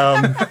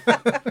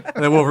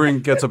 And then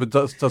Wolverine gets up and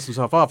dusts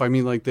himself off. I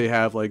mean, like they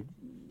have like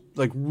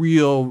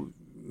real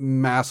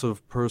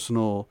massive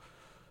personal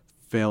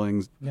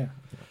failings. Yeah.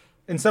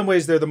 In some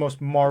ways, they're the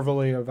most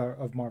marvelly of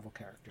Marvel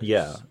characters.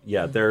 Yeah.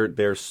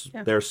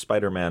 They're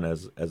Spider-Man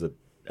as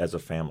a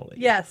family.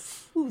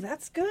 Yes. Ooh,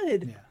 that's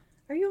good. Yeah.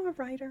 Are you a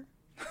writer?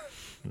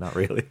 Not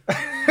really.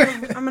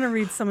 I'm going to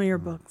read some of your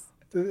books.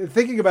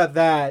 Thinking about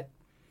that,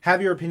 have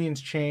your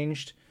opinions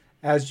changed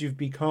as you've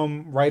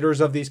become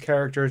writers of these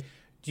characters?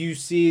 Do you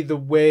see the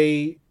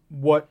way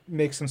what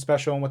makes them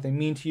special and what they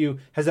mean to you?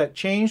 Has that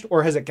changed,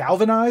 or has it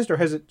galvanized, or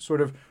has it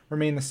sort of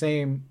remained the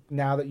same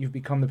now that you've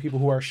become the people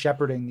who are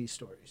shepherding these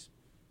stories?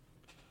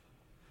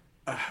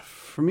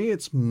 For me,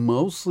 it's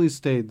mostly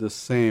stayed the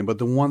same. But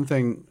the one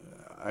thing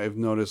I've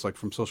noticed, like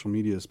from social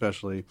media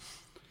especially,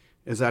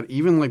 is that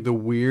even like the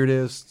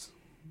weirdest,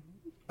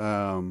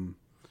 like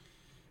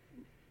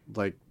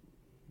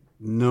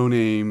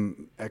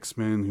no-name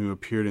X-Men who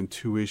appeared in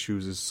 2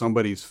 issues is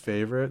somebody's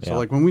favorite. Yeah. So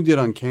like when we did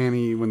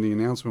Uncanny, when the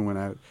announcement went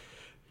out,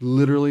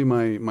 literally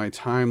my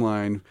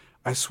timeline,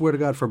 I swear to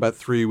God, for about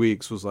 3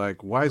 weeks was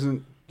like, why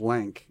isn't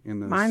blank in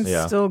this? Mine's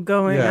still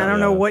going. I don't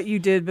know what you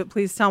did, but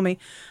please tell me.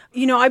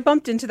 I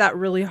bumped into that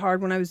really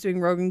hard when I was doing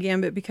Rogue and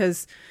Gambit,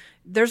 because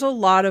there's a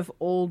lot of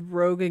old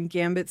Rogue and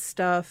Gambit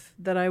stuff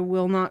that I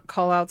will not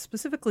call out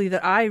specifically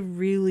that I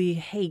really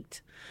hate.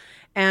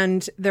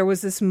 And there was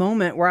this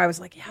moment where I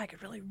was like, I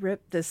could really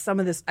rip some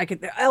of this. I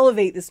could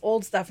elevate this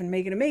old stuff and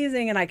make it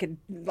amazing. And I could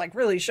like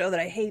really show that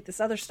I hate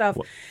this other stuff.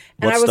 What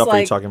I was stuff like,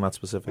 are you talking about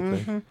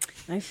specifically?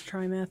 Nice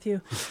try,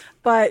 Matthew.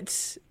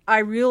 But I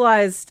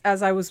realized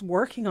as I was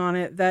working on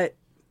it that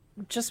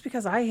just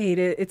because I hate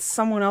it, it's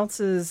someone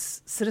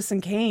else's Citizen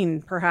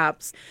Kane,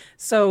 perhaps.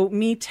 So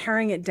me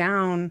tearing it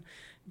down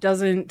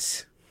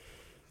doesn't,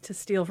 to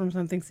steal from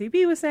something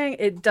CB was saying,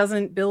 it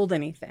doesn't build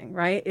anything,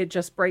 right? It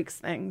just breaks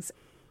things.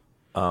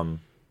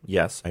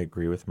 Yes, I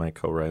agree with my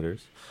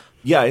co-writers.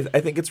 Yeah, I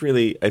think it's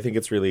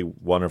really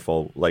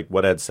wonderful. Like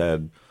what Ed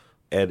said,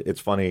 it's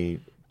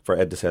funny for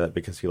Ed to say that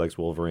because he likes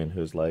Wolverine,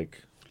 who's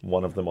like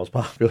one of the most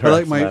popular.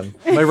 I like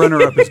my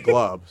runner-up is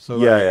Glob. So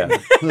yeah,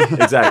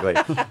 exactly.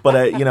 But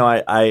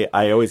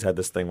I always had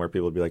this thing where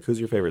people would be like, "Who's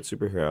your favorite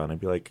superhero?" And I'd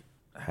be like,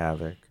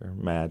 Havoc or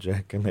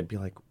Magic, and they'd be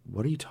like,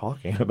 "What are you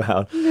talking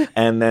about?"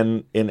 And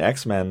then in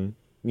X-Men,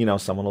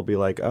 someone will be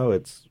like, "Oh,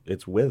 it's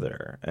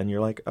Wither," and you're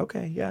like,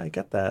 "Okay, yeah, I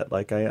get that.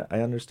 Like, I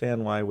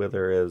understand why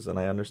Wither is, and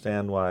I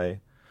understand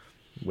why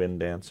Wind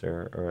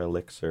Dancer or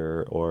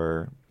Elixir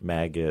or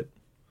Maggot."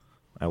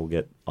 I will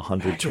get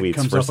 100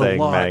 tweets for saying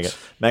Maggot.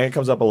 Maggot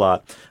comes up a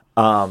lot.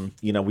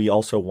 We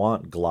also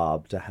want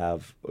Glob to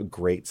have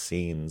great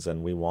scenes,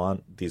 and we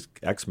want these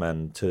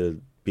X-Men to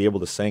be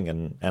able to sing,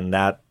 and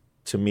that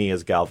to me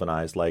has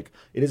galvanized, like,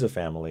 it is a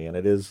family, and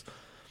it is,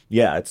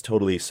 yeah, it's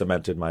totally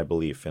cemented my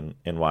belief in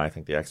why I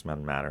think the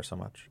X-Men matter so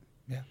much.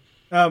 Yeah.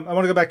 I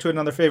want to go back to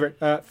another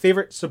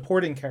favorite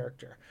supporting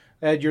character.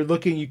 Ed,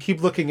 you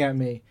keep looking at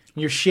me.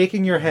 You're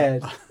shaking your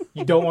head.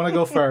 You don't want to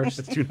go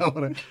first. Do you know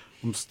what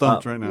I'm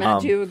stumped right now.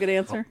 Matt, do you have a good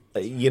answer?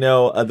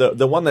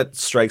 The one that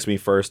strikes me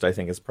first, I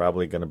think, is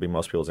probably going to be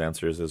most people's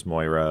answers, is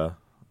Moira.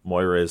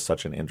 Moira is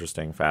such an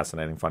interesting,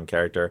 fascinating, fun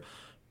character.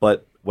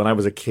 But when I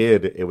was a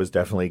kid, it was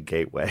definitely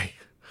Gateway.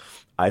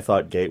 I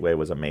thought Gateway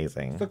was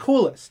amazing. The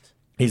coolest.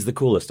 He's the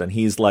coolest. And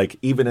he's like,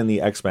 even in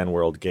the X-Men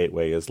world,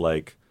 Gateway is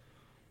like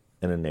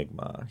an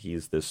enigma.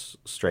 He's this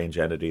strange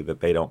entity that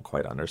they don't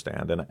quite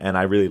understand. And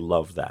I really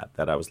loved that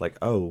I was like,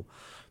 oh,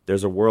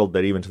 there's a world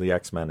that even to the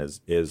X-Men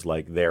is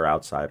like they're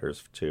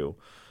outsiders too.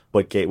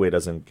 But Gateway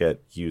doesn't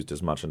get used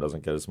as much and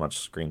doesn't get as much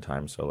screen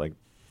time. So like,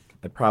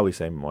 I'd probably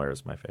say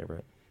Moira's my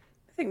favorite.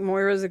 I think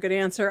Moira's a good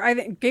answer. I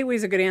think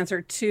Gateway's a good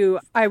answer too.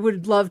 I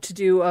would love to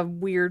do a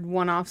weird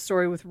one-off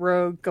story with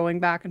Rogue going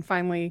back and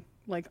finally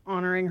like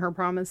honoring her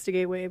promise to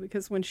Gateway,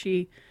 because when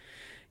she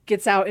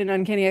gets out in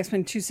Uncanny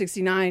X-Men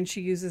 269,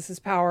 she uses his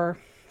power,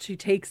 she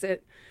takes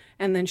it,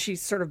 and then she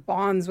sort of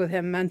bonds with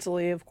him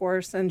mentally, of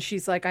course, and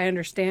she's like, I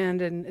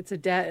understand, and it's a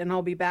debt, and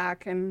I'll be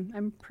back. And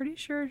I'm pretty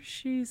sure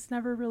she's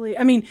never really,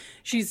 I mean,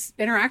 she's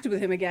interacted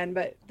with him again,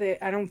 but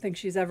I don't think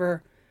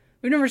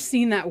we've never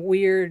seen that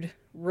weird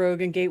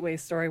Rogue and Gateway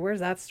story.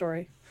 Where's that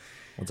story?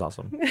 That's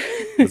awesome.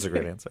 That's a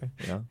great answer.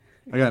 Yeah.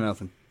 I got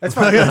nothing. That's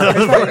fine.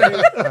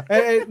 That's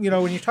fine.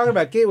 When you're talking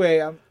about Gateway,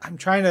 I'm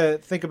trying to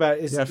think about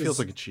it feels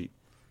like a cheat.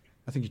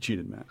 I think you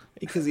cheated, Matt.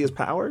 Because he has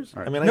powers?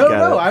 Right. I mean,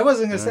 No, I I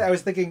wasn't going to say. I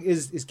was thinking,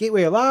 is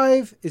Gateway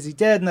alive? Is he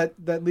dead? And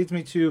that leads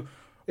me to,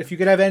 if you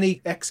could have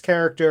any X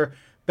character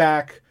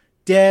back,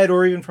 dead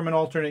or even from an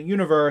alternate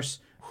universe,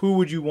 who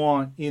would you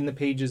want in the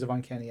pages of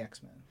Uncanny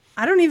X-Men?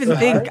 I don't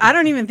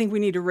even think we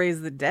need to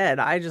raise the dead.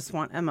 I just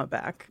want Emma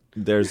back.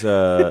 There's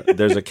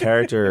a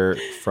character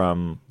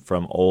from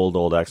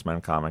old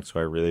X-Men comics who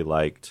I really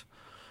liked,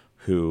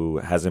 who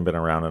hasn't been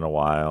around in a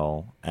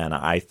while, and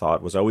I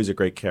thought was always a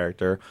great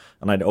character,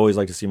 and I'd always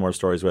like to see more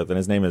stories with. And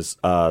his name is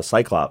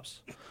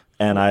Cyclops.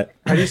 And how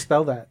do you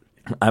spell that?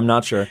 I'm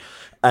not sure.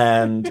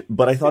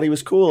 But I thought he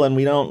was cool, and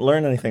we don't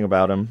learn anything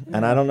about him.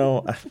 And I don't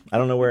know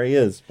where he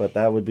is, but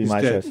that would be my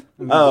dead. choice.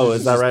 Oh,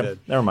 is that right? Dead.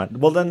 Never mind.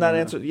 Well, then that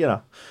answer,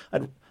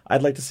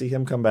 I'd like to see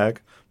him come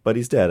back, but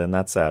he's dead, and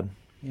that's sad.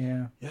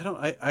 Yeah. Yeah,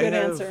 Good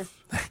answer.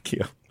 Thank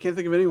you. I can't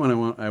think of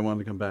anyone I want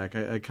to come back.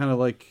 I kind of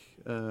like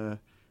where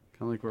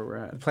we're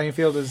at. The playing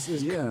field is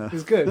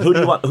good. Who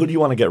do you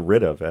want to get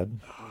rid of, Ed?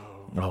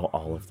 Oh,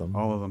 all of them.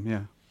 All of them,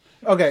 yeah.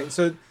 Okay,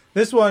 so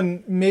this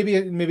one maybe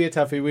a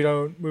toughie.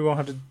 We won't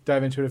have to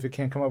dive into it if you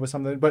can't come up with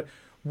something. But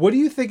what do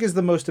you think is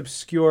the most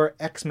obscure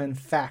X-Men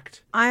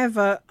fact? I have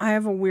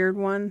a weird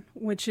one,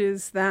 which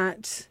is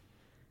that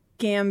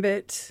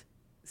Gambit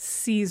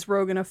sees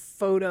Rogue in a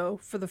photo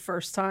for the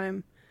first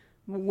time,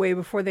 way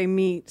before they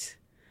meet.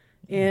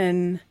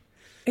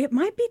 It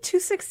might be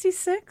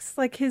 266,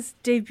 like his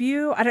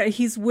debut.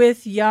 He's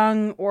with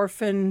young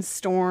orphan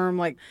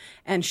Storm,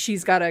 and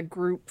she's got a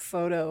group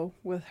photo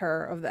with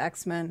her of the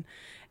X-Men.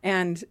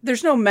 And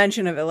there's no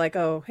mention of it, like,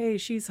 oh, hey,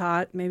 she's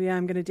hot. Maybe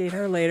I'm going to date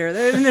her later.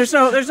 There's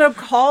no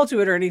call to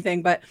it or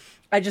anything, but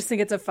I just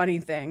think it's a funny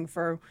thing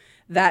for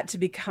that to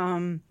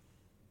become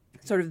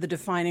sort of the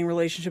defining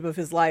relationship of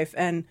his life.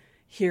 And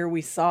here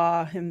we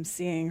saw him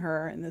seeing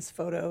her in this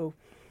photo.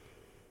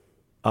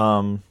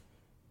 That's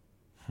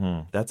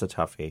a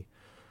toughie.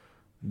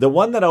 The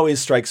one that always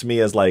strikes me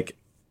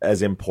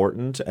as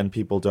important and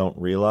people don't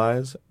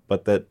realize,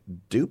 but that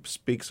Dupe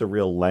speaks a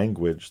real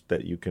language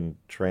that you can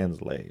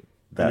translate.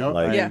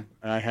 I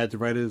had to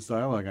write his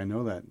dialogue. I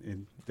know that.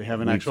 They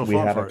have an actual we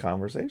font had for a it.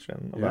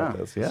 conversation about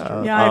this.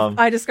 Yeah. Yeah,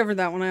 I discovered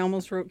that when I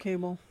almost wrote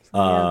Cable.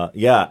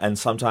 Yeah, and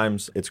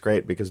sometimes it's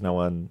great because no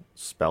one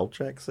spell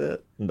checks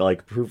it.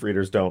 Like,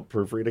 proofreaders don't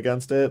proofread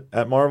against it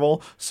at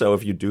Marvel. So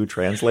if you do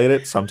translate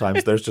it,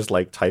 sometimes there's just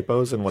like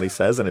typos in what he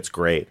says, and it's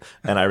great.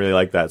 And I really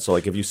like that. So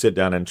like if you sit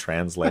down and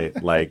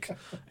translate like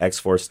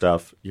X-Force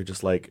stuff, you're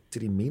just like,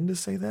 did he mean to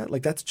say that?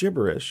 Like, that's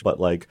gibberish. But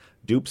like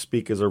Dupe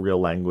speak is a real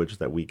language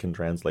that we can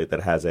translate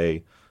that has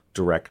a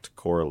direct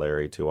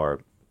corollary to our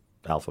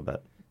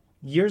alphabet.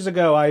 Years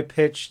ago, I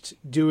pitched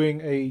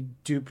doing a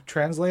Dupe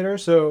translator,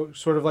 so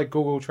sort of like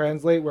Google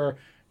Translate, where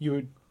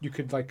you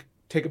could like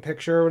take a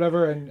picture or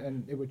whatever,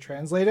 and it would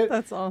translate it.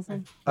 That's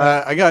awesome.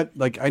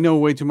 I know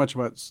way too much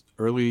about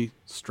early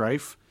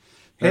Strife.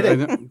 Hit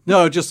it.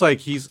 No, just like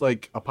he's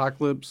like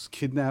Apocalypse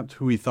kidnapped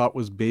who he thought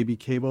was baby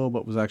Cable,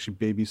 but was actually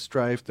baby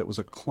Strife. That was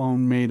a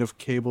clone made of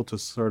Cable to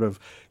sort of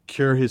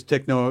cure his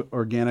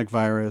techno-organic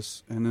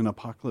virus, and then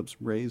Apocalypse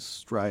raised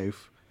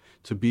Strife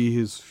to be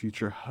his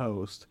future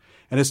host.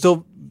 And it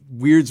still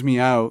weirds me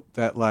out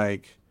that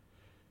like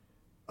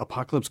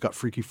Apocalypse got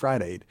Freaky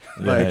Friday'd.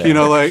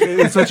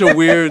 It's such a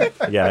weird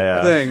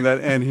thing that,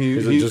 and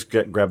he just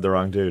grabbed the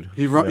wrong dude.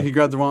 He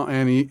grabbed the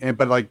wrong,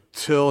 but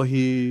till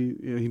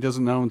he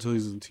doesn't know until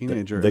he's a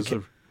teenager.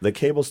 The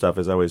Cable stuff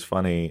is always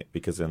funny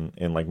because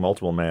in like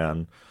Multiple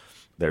Man,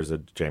 there's a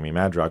Jamie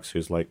Madrox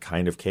who's like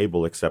kind of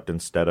Cable, except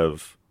instead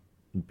of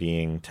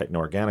being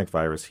techno-organic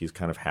virus, he's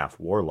kind of half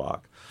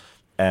warlock.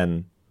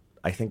 And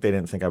I think they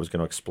didn't think I was going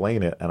to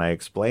explain it, and I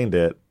explained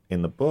it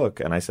in the book,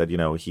 and I said, you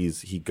know,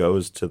 he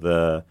goes to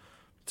the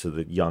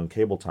young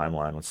Cable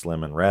timeline with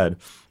Slim and Red,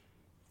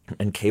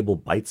 and Cable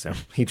bites him.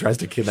 He tries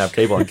to kidnap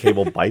Cable, and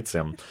Cable bites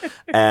him.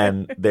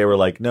 And they were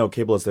like, no,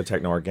 Cable is the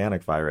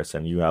techno-organic virus,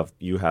 and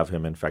you have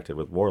him infected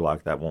with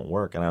Warlock. That won't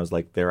work. And I was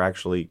like, they're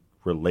actually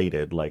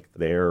related. Like,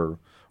 their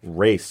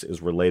race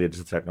is related to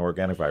the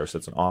techno-organic virus.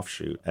 It's an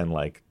offshoot. And,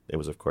 like, it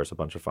was, of course, a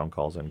bunch of phone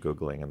calls and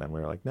Googling. And then we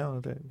were like,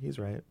 no, he's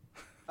right.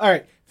 All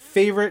right.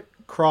 Favorite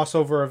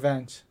crossover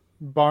event,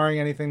 barring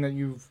anything that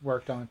you've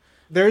worked on.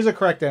 There is a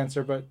correct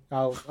answer, but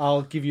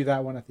I'll give you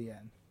that one at the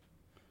end.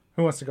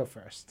 Who wants to go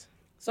first?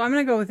 So I'm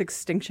going to go with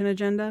Extinction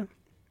Agenda.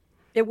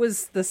 It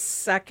was the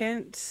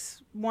second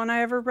one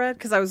I ever read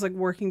because I was like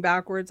working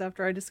backwards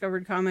after I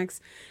discovered comics.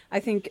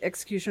 I think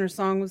Executioner's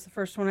Song was the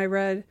first one I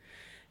read,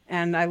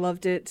 and I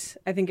loved it.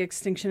 I think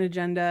Extinction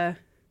Agenda,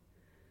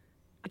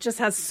 it just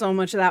has so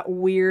much of that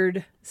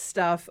weird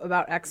stuff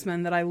about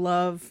X-Men that I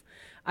love.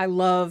 I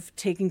love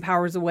taking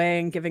powers away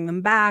and giving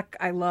them back.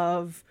 I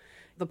love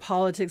the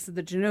politics of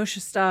the Genosha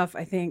stuff.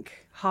 I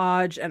think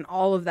Hodge and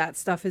all of that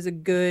stuff is a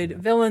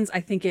good villains. I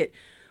think it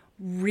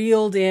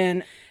reeled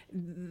in.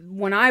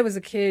 When I was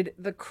a kid,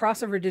 the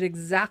crossover did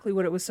exactly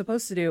what it was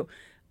supposed to do.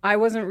 I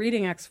wasn't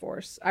reading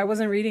X-Force. I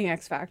wasn't reading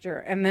X-Factor.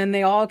 And then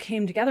they all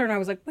came together and I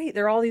was like, wait,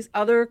 there are all these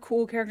other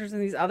cool characters in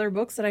these other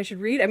books that I should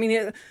read. I mean,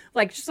 it,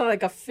 like just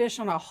like a fish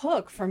on a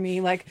hook for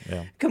me, like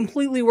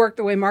completely worked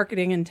the way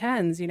marketing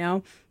intends, you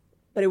know?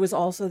 But it was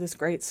also this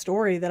great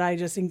story that I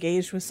just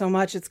engaged with so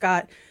much. It's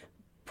got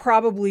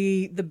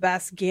probably the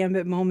best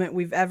Gambit moment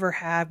we've ever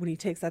had when he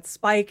takes that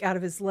spike out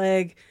of his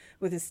leg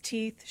with his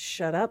teeth.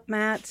 Shut up,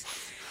 Matt.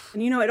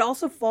 And, you know, it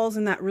also falls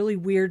in that really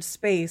weird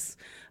space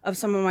of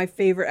some of my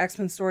favorite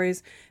X-Men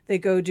stories. They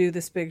go do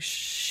this big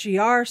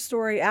Shi'ar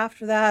story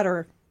after that,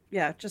 or,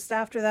 yeah, just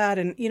after that.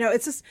 And, you know,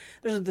 it's just,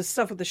 there's the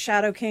stuff with the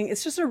Shadow King.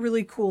 It's just a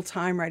really cool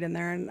time right in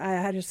there, and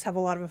I just have a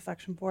lot of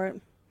affection for it.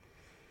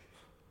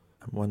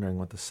 I'm wondering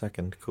what the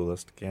second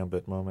coolest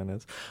Gambit moment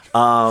is.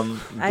 I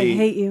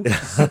hate you.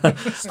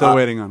 Still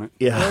waiting on it.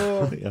 Yeah.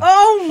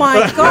 Oh,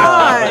 my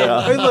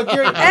God. Hey, look,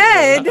 you're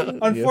Ed,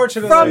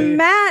 unfortunately. from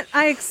Matt,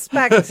 I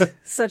expect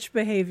such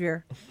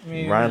behavior. I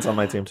mean, Ryan's on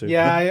my team, too.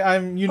 Yeah,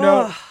 I'm, you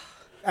know,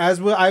 as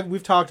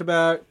we've talked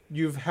about,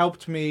 you've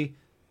helped me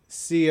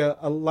see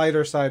a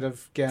lighter side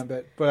of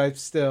Gambit, but I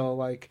still,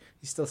 like,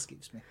 he still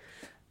skeeps me.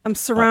 I'm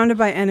surrounded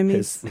by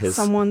enemies. His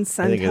Someone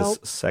send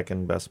help. His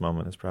second best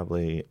moment is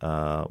probably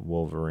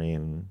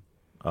Wolverine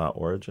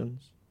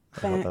Origins. I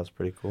thought that's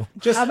pretty cool.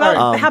 Just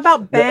how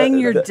about Bang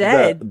You're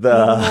Dead?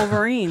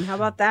 Wolverine. How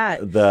about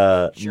that?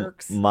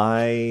 Jerks.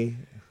 I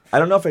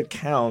don't know if it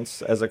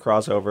counts as a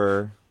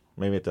crossover.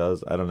 Maybe it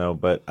does. I don't know.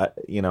 But,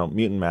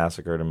 Mutant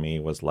Massacre to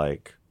me was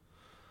like...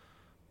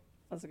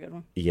 That's a good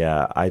one.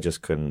 Yeah, I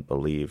just couldn't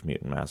believe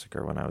Mutant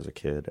Massacre when I was a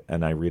kid.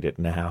 And I read it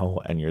now,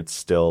 and it's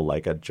still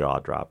like a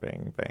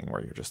jaw-dropping thing where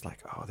you're just like,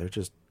 oh, they're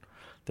just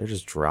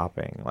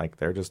dropping. Like,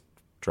 they're just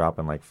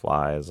dropping like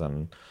flies.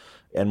 And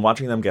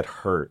watching them get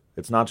hurt,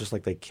 it's not just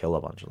like they kill a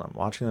bunch of them.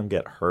 Watching them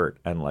get hurt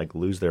and like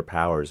lose their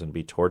powers and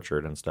be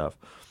tortured and stuff,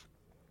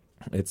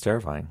 it's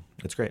terrifying.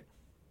 It's great.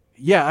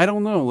 Yeah, I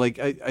don't know. Like,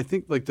 I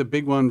think like the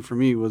big one for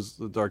me was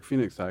the Dark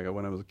Phoenix saga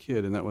when I was a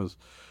kid, and that was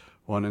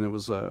one. And it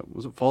was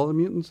it Fall of the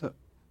Mutants?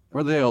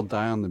 Where they all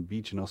die on the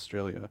beach in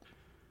Australia.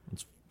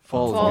 It's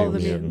Fall of the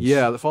Mutants.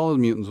 Yeah, the Fall of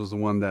the Mutants was the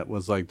one that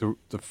was like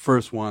the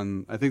first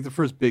one. I think the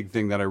first big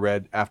thing that I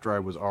read after I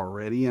was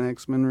already an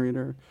X-Men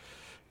reader.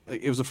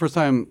 It was the first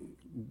time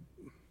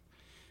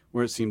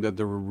where it seemed that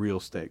there were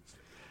real stakes.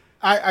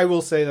 I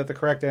will say that the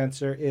correct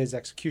answer is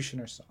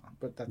Executioner's Song,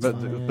 but that's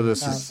fine. But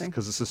this is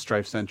because this is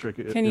Strife-centric.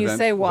 Can you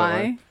say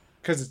why?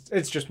 Because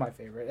it's just my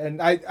favorite,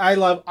 and I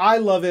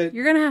love it.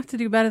 You're gonna have to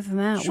do better than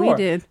that. Sure. We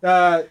did.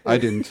 I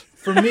didn't.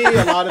 For me,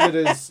 a lot of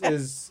it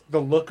is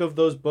the look of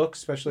those books,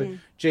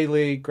 especially Jay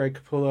Lee, Greg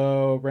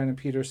Capullo, Brandon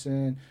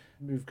Peterson.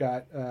 We've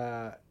got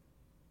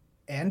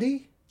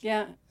Andy.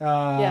 Yeah.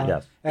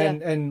 Yes.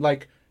 And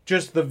like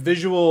just the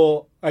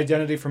visual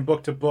identity from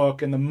book to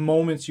book, and the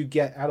moments you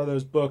get out of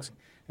those books,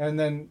 and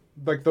then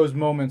like those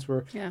moments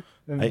were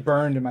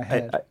burned in my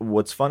head.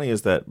 What's funny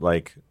is that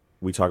like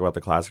we talk about the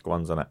classic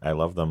ones, and I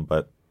love them,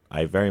 but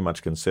I very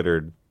much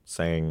considered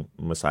saying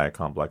Messiah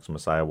Complex,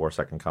 Messiah War,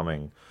 Second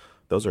Coming.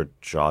 Those are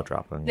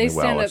jaw-dropping. They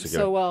stand up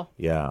so well.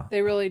 Yeah.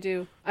 They really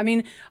do. I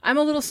mean, I'm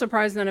a little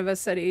surprised none of us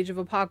said Age of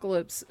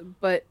Apocalypse,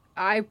 but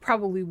I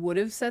probably would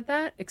have said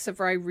that, except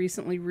for I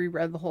recently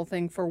reread the whole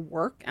thing for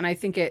work, and I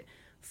think it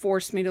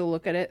forced me to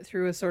look at it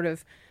through a sort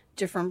of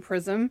different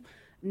prism.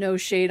 No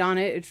shade on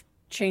it. It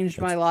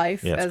changed my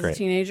life as a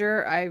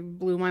teenager. I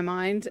blew my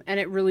mind, and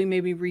it really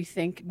made me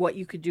rethink what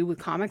you could do with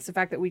comics. The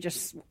fact that we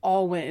just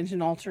all went into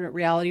an alternate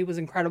reality was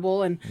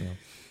incredible, and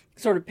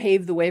sort of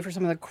paved the way for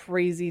some of the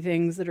crazy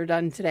things that are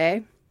done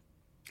today.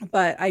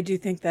 But I do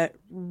think that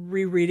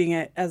rereading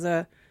it as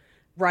a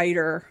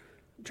writer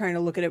trying to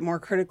look at it more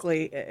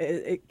critically,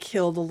 it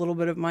killed a little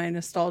bit of my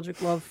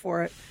nostalgic love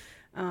for it,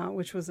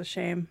 which was a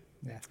shame.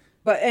 Yeah.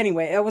 But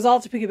anyway, it was all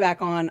to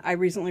piggyback on. I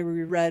recently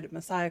reread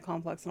Messiah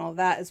Complex and all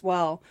that as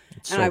well.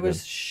 It's and so I was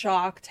good.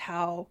 shocked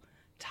how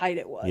tight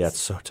it was. Yeah, it's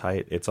so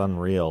tight. It's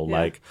unreal. Yeah.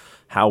 Like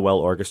how well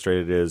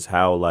orchestrated it is,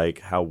 how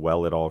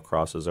well it all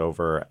crosses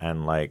over,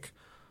 and like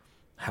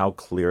how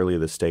clearly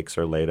the stakes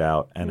are laid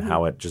out, and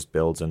how it just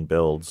builds and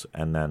builds.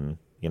 And then,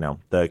 you know,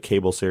 the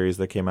Cable series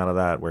that came out of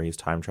that where he's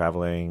time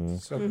traveling.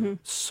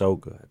 So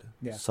good.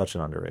 Yeah. Such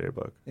an underrated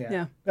book.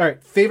 Yeah. All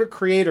right. Favorite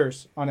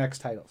creators on X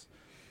titles.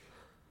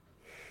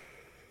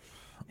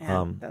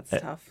 Yeah, that's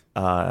tough.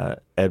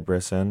 Ed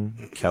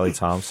Brisson, Kelly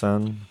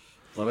Thompson.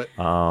 Love it.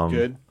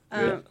 Good.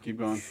 Keep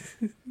going.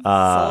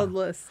 Solid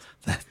list.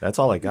 That's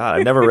all I got.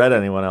 I've never read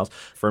anyone else.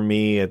 For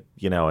me,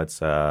 it's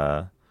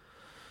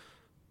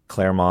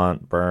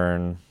Claremont,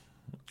 Byrne,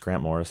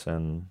 Grant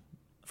Morrison,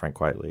 Frank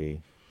Quitely.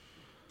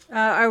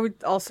 I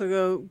would also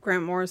go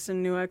Grant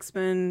Morrison, New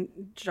X-Men,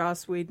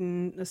 Joss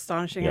Whedon,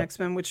 Astonishing Yep.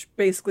 X-Men, which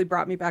basically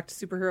brought me back to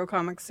superhero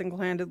comics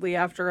single-handedly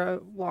after a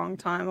long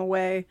time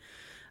away.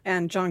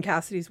 And John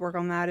Cassidy's work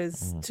on that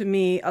is, to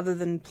me, other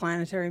than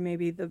Planetary,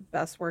 maybe the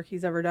best work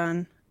he's ever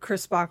done.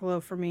 Chris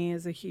Bachalo, for me,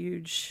 is a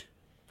huge,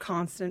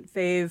 constant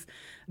fave.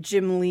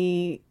 Jim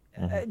Lee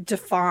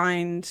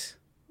defined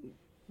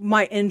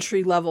my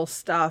entry-level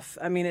stuff.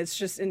 I mean, it's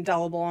just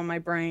indelible on my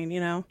brain,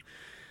 you know?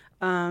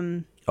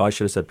 I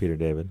should have said Peter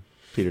David.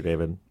 Peter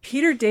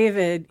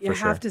David, you For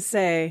have sure. to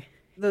say,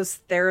 those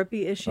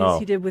therapy issues Oh,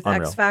 he did with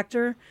unreal. X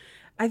Factor,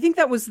 I think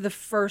that was the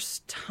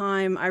first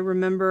time I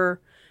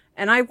remember,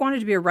 and I wanted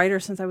to be a writer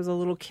since I was a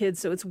little kid,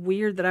 so it's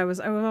weird that I've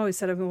always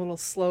said I'm a little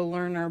slow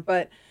learner,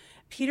 but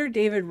Peter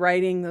David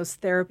writing those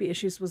therapy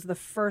issues was the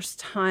first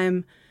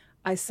time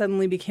I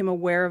suddenly became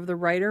aware of the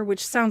writer,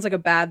 which sounds like a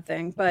bad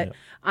thing, but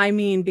I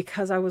mean,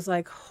 because I was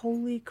like,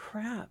 holy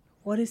crap.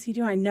 What is he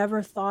doing? I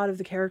never thought of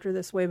the character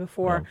this way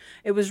before.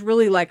 It was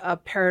really like a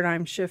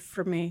paradigm shift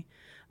for me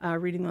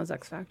reading those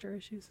X Factor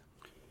issues.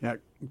 Yeah,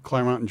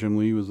 Claremont and Jim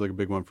Lee was like a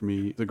big one for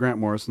me. The Grant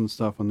Morrison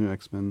stuff on New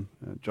X-Men,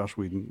 Josh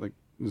Whedon, like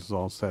this is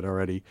all said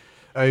already.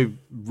 I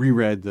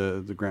reread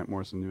the Grant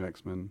Morrison New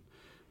X-Men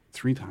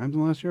 3 times in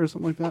the last year or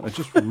something like that. I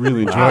just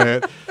really enjoy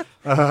it.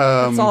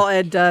 That's all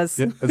Ed does.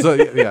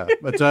 Yeah,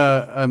 but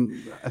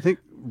I think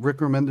Rick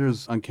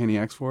Remender's Uncanny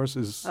X-Force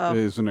is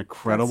an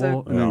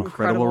incredible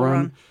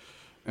run.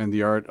 And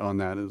the art on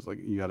that is like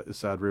you got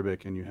Asad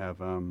Ribic and you have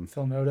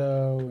Phil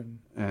Noto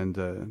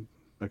and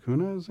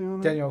Acuna is he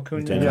on it? Daniel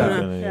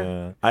Acuna.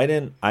 Yeah.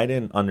 I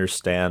didn't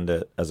understand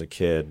it as a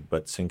kid,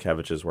 but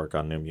Sienkiewicz's work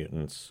on New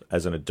Mutants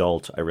as an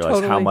adult, I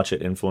realized how Totally. much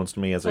it influenced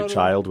me as a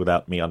child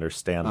without me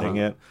understanding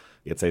it.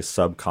 It's a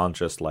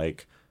subconscious,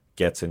 like,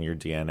 gets in your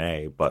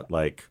DNA, but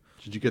like.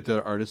 Did you get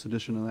the artist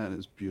edition of that?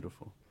 It's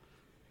beautiful.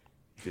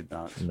 Did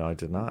not. No, I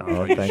did not.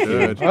 Oh, thank you.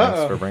 should.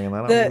 Thanks for bringing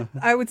that up.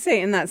 I would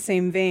say in that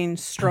same vein,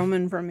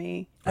 Stroman for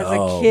me. As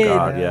Oh, a kid,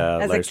 God, yeah,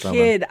 as Larry a Stroman.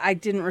 kid, I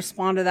didn't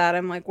respond to that.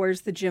 I'm like,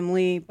 where's the Jim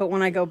Lee? But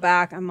when I go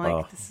back, I'm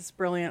like, this is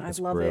brilliant. I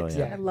love brilliant. it.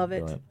 Yeah. I love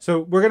it. Brilliant. So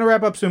we're gonna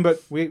wrap up soon,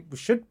 but we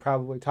should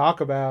probably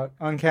talk about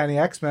Uncanny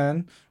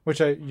X-Men, which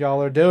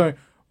y'all are doing.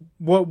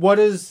 What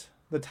is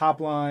the top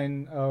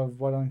line of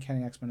what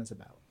Uncanny X-Men is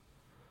about?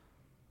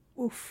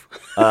 Oof.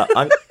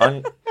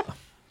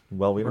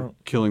 Well, we don't.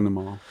 Killing them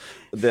all.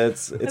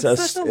 That's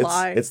such a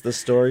lie. It's the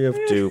story of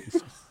Dupe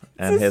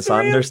and his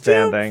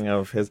understanding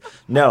of his.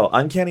 No,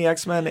 Uncanny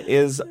X-Men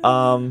is.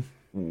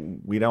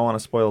 We don't want to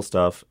spoil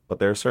stuff, but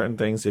there are certain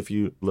things. If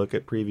you look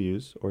at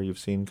previews or you've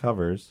seen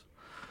covers,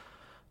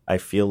 I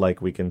feel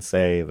like we can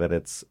say that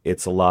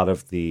it's a lot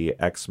of the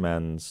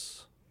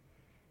X-Men's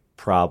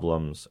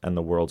problems and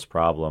the world's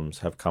problems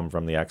have come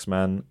from the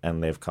X-Men,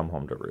 and they've come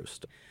home to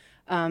roost.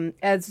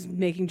 Ed's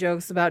making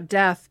jokes about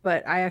death,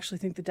 but I actually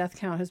think the death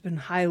count has been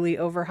highly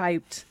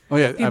overhyped. Oh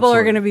yeah, People absolutely.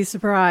 are going to be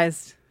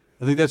surprised.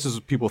 I think that's just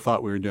what people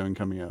thought we were doing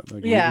coming out.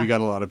 Like, Yeah. we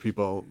got a lot of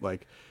people,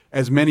 like,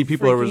 as many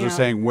people Freaking were out.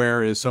 saying,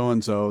 where is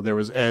so-and-so? There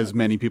was as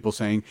many people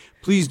saying,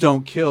 please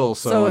don't kill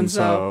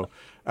so-and-so.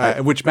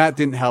 Which Matt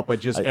didn't help by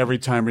just every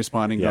time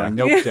responding, Yeah. going,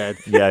 nope, dead.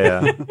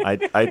 Yeah.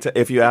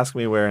 If you ask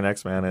me where an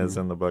X-Man is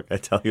in the book, I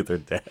tell you they're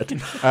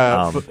dead.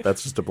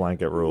 That's just a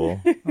blanket rule.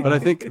 But I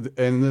think,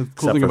 and the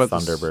cool Except thing for about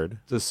Thunderbird.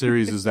 the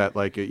series is that,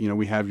 like,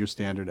 we have your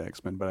standard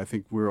X-Men, but I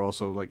think we're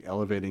also, like,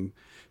 elevating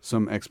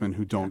some X-Men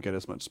who don't get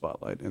as much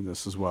spotlight in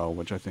this as well,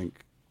 which I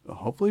think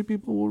hopefully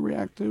people will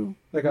react to.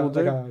 Like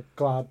a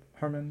Glob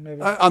Herman,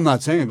 maybe. I'm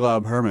not saying a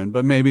Glob Herman,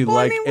 but maybe Well,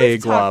 I like mean, a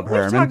we've Glob We've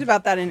Herman. talked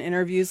about that in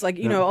interviews. Like,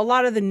 you know, a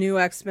lot of the new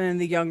X-Men,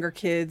 the younger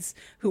kids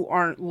who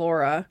aren't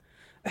Laura,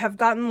 have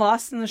gotten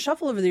lost in the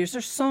shuffle over the years.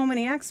 There's so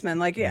many X-Men.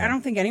 Like, I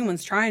don't think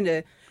anyone's trying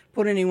to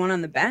put anyone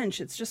on the bench.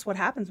 It's just what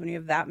happens when you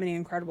have that many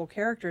incredible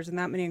characters and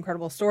that many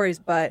incredible stories.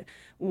 But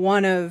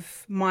one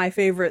of my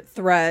favorite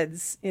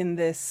threads in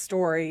this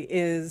story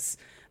is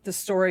the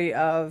story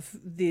of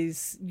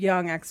these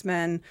young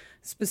X-Men,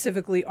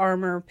 specifically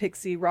Armor,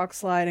 Pixie,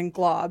 Rockslide, and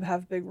Glob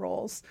have big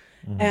roles.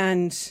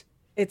 And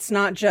it's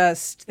not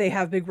just they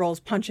have big roles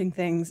punching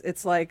things.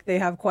 It's like they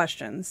have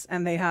questions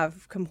and they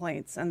have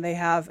complaints and they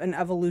have an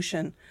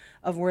evolution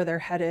of where they're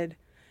headed.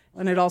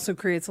 And it also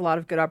creates a lot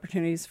of good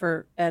opportunities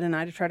for Ed and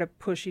I to try to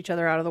push each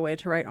other out of the way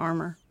to write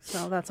armor.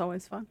 So that's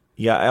always fun.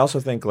 Yeah, I also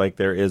think like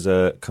there is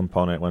a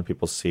component when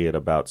people see it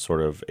about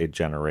sort of a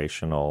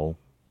generational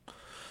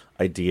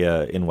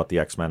idea in what the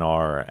X-Men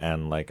are.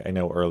 And like I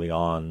know early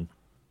on,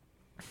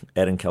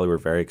 Ed and Kelly were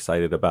very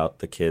excited about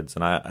the kids.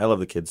 And I love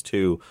the kids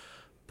too.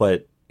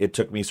 But it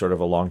took me sort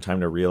of a long time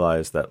to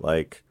realize that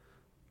like,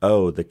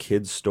 oh, the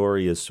kid's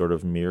story is sort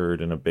of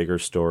mirrored in a bigger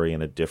story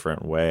in a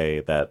different way,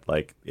 that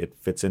like it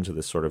fits into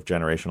this sort of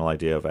generational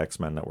idea of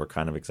X-Men that we're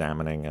kind of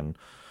examining,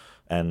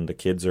 and the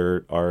kids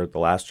are the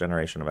last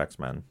generation of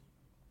X-Men.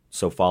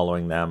 So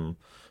following them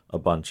a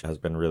bunch has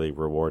been really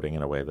rewarding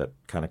in a way that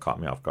kind of caught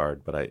me off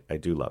guard, but I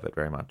do love it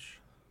very much.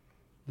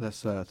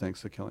 That's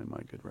thanks to Kelly and my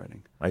good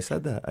writing. I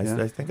said that.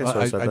 Yeah. I think I sort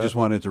of said that. I just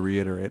wanted to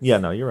reiterate. Yeah,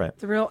 no, you're right.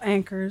 The real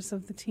anchors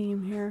of the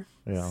team here.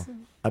 Yeah. So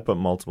I put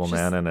multiple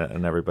man in it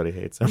and everybody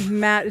hates him.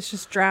 Matt is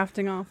just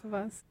drafting off of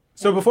us.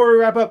 So before we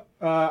wrap up,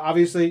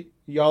 obviously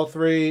y'all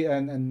three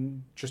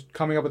and just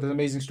coming up with an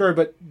amazing story,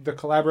 but the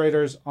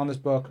collaborators on this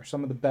book are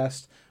some of the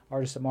best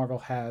artists that Marvel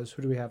has.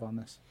 Who do we have on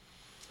this?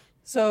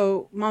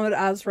 So Mahmoud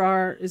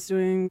Asrar is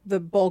doing the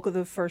bulk of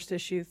the first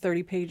issue,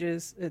 30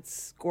 pages.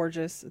 It's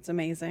gorgeous. It's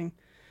amazing.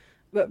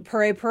 But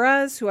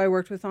Perez, who I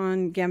worked with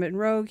on Gambit and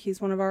Rogue, he's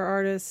one of our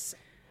artists.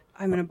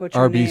 I'm going to butcher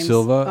R.B. names.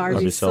 Silva.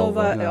 R.B.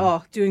 Silva. yeah.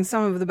 Oh, doing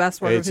some of the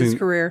best work of his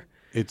career.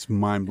 It's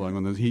mind-blowing.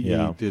 When he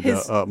did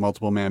a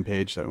multiple man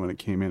page that when it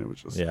came in, it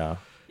was just... Yeah.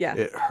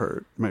 It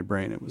hurt my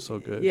brain. It was so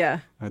good.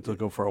 Yeah. I had to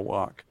go for a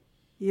walk.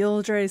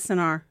 Yildre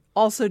Sinar,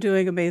 also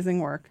doing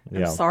amazing work.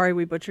 Yeah. I'm sorry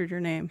we butchered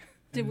your name.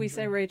 Did we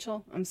say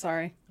Rachel? I'm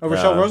sorry. Oh,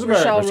 Rochelle Rosenberg.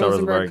 Rochelle Rosenberg,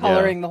 Rosenberg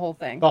coloring the whole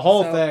thing. The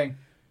whole thing.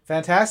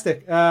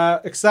 Fantastic.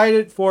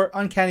 Excited for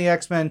Uncanny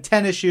X-Men,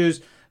 10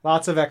 issues,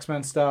 lots of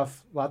X-Men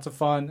stuff, lots of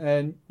fun.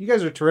 And you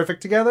guys are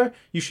terrific together.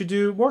 You should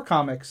do more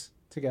comics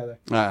together.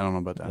 I don't know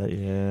about that.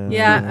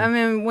 Yeah, I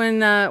mean,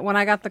 when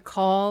I got the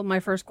call, my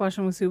first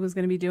question was who was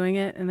going to be doing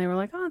it. And they were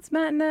like, oh, it's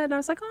Matt and Ed. And I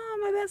was like, oh,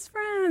 my best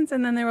friends.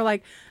 And then they were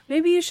like,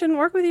 maybe you shouldn't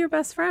work with your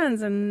best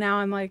friends. And now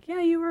I'm like, yeah,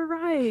 you were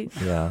right.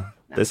 Yeah.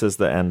 This is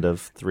the end of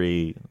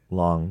 3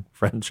 long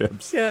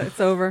friendships. Yeah, it's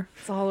over.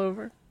 It's all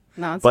over.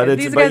 No, it's But good.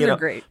 These guys are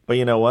great. But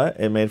you know what?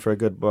 It made for a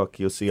good book.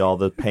 You'll see all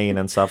the pain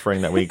and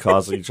suffering that we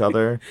cause each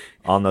other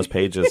on those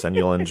pages, and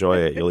you'll enjoy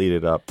it. You'll eat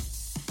it up.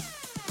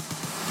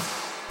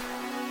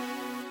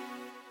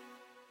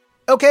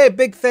 Okay,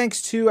 big thanks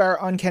to our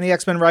Uncanny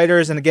X-Men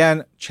writers. And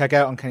again, check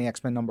out Uncanny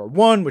X-Men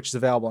 #1, which is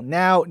available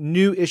now.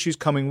 New issues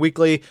coming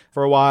weekly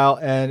for a while,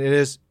 and it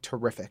is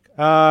terrific.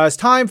 It's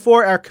time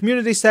for our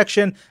community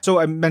section. So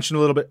I mentioned a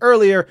little bit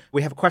earlier,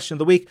 we have a question of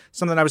the week,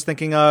 something I was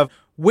thinking of.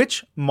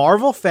 Which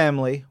Marvel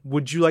family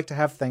would you like to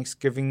have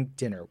Thanksgiving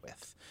dinner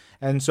with?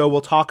 And so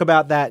we'll talk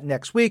about that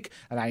next week.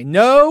 And I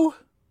know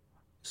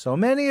so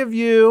many of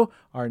you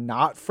are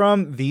not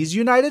from these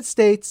United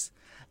States.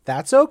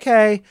 That's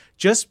okay.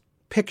 Just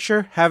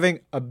picture having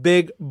a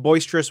big,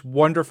 boisterous,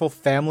 wonderful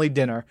family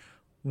dinner.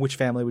 Which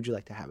family would you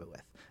like to have it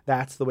with?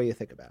 That's the way you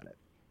think about it.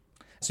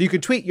 So you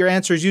can tweet your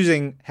answers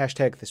using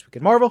hashtag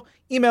 #ThisWeekInMarvel,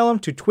 email them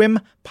to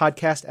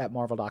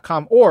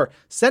twimpodcast@marvel.com, or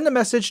send a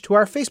message to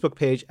our Facebook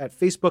page at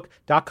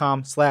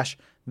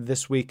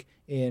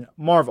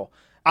facebook.com/thisweekinmarvel.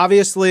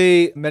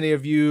 Obviously, many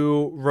of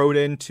you wrote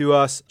in to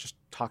us just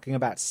talking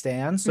about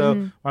Stan,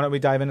 so why don't we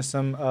dive into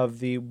some of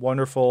the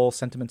wonderful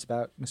sentiments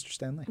about Mr.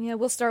 Stan Lee? Yeah,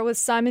 we'll start with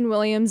Simon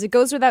Williams. It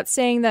goes without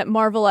saying that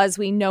Marvel as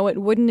we know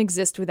it wouldn't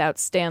exist without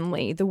Stan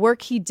Lee. The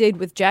work he did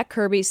with Jack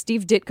Kirby,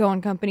 Steve Ditko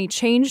and company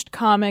changed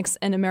comics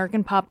and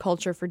American pop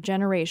culture for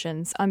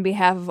generations. On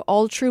behalf of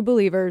all true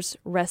believers,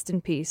 rest in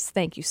peace.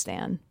 Thank you,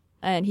 Stan.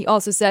 And he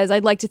also says,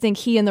 I'd like to think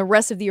he and the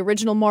rest of the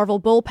original Marvel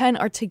bullpen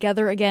are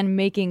together again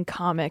making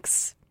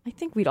comics. I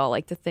think we'd all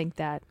like to think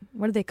that.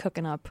 What are they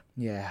cooking up?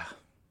 Yeah.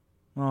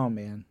 Oh,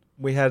 man.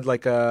 We had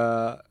like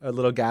a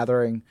little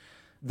gathering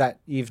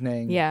that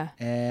evening. Yeah.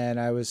 And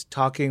I was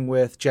talking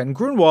with Jen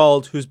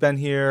Grunwald, who's been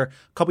here a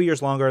couple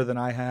years longer than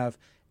I have.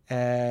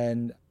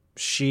 And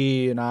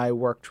she and I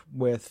worked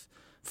with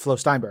Flo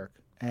Steinberg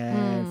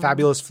and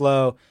Fabulous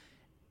Flo.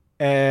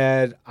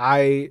 And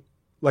I,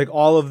 like,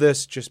 all of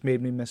this just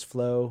made me miss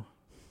Flo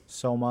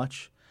so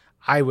much.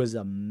 I was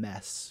a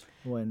mess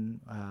when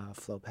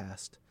Flo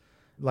passed.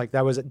 Like,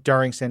 that was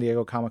during San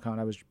Diego Comic-Con.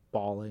 I was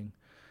bawling.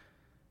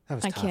 That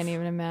was I tough. can't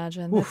even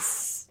imagine.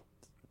 That's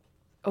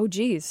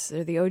OGs.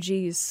 They're the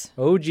OGs.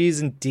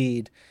 OGs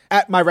indeed.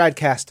 At My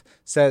Radcast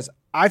says,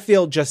 I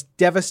feel just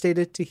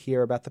devastated to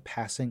hear about the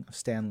passing of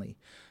Stan Lee.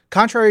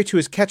 Contrary to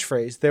his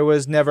catchphrase, there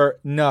was never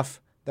enough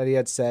that he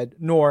had said,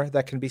 nor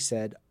that can be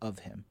said of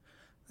him.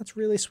 That's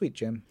really sweet,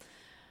 Jim.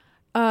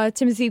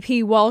 Timothy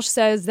P. Walsh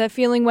says, that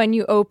feeling when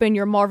you open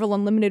your Marvel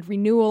Unlimited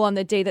renewal on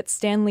the day that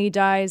Stan Lee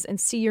dies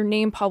and see your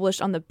name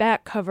published on the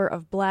back cover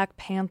of Black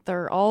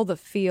Panther, all the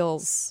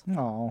feels.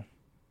 Oh,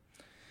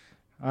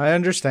 I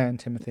understand,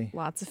 Timothy.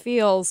 Lots of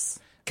feels.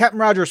 Captain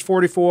Rogers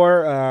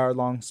 44, our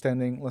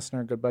long-standing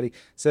listener, good buddy,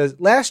 says,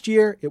 last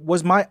year it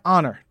was my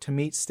honor to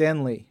meet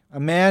Stan Lee, a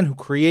man who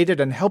created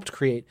and helped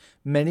create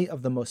many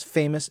of the most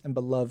famous and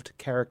beloved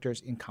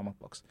characters in comic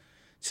books.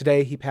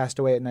 Today he passed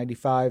away at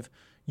 95.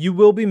 You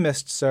will be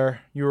missed, sir.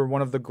 You are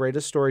one of the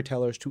greatest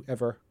storytellers to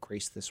ever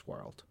grace this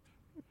world.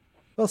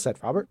 Well said,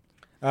 Robert.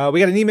 We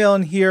got an email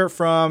in here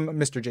from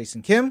Mr.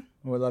 Jason Kim,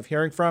 who I love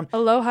hearing from.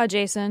 Aloha,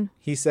 Jason.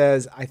 He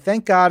says, I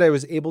thank God I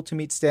was able to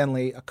meet Stan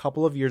Lee a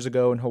couple of years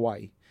ago in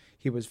Hawaii.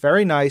 He was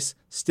very nice,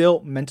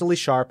 still mentally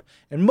sharp,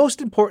 and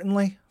most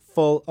importantly,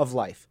 full of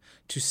life.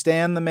 To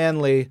Stan the Man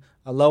Lee,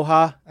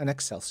 aloha and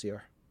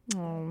excelsior.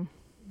 Oh,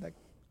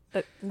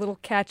 that little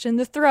catch in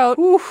the throat.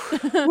 Oof.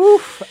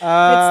 It's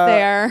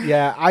there.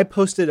 Yeah, I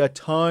posted a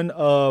ton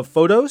of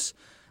photos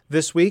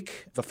this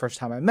week. The first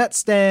time I met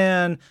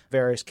Stan,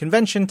 various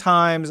convention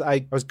times.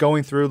 I was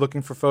going through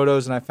looking for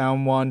photos, and I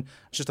found one,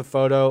 just a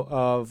photo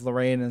of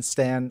Lorraine and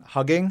Stan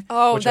hugging,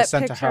 which I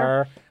sent to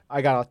her.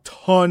 I got a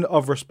ton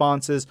of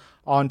responses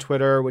on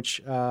Twitter,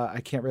 which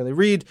I can't really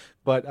read,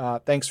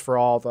 but thanks for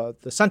all the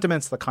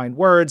sentiments, the kind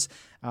words,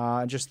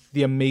 just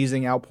the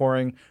amazing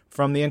outpouring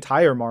from the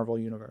entire Marvel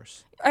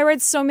universe. I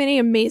read so many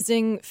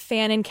amazing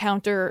fan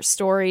encounter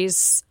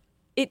stories.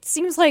 It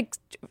seems like,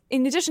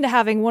 in addition to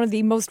having one of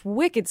the most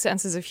wicked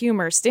senses of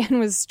humor, Stan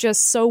was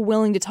just so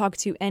willing to talk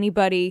to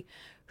anybody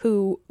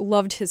who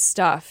loved his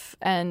stuff.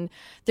 And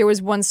there was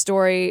one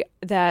story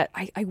that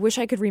I wish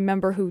I could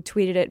remember who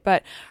tweeted it,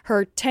 but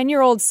her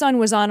 10-year-old son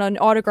was on an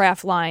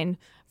autograph line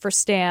for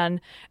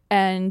Stan,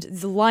 and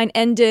the line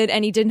ended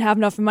and he didn't have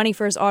enough money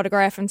for his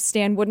autograph, and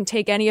Stan wouldn't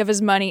take any of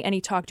his money, and he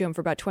talked to him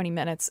for about 20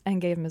 minutes and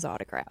gave him his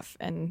autograph.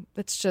 And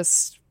it's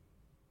just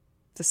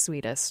the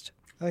sweetest.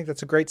 I think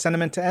that's a great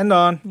sentiment to end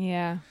on.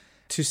 Yeah.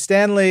 To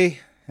Stan Lee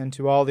and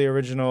to all the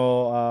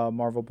original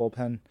Marvel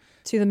bullpen.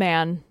 To the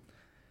man.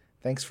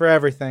 Thanks for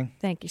everything.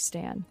 Thank you,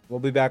 Stan. We'll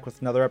be back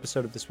with another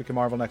episode of This Week in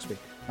Marvel next week.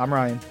 I'm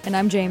Ryan. And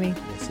I'm Jamie.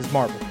 This is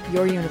Marvel.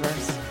 Your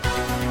universe.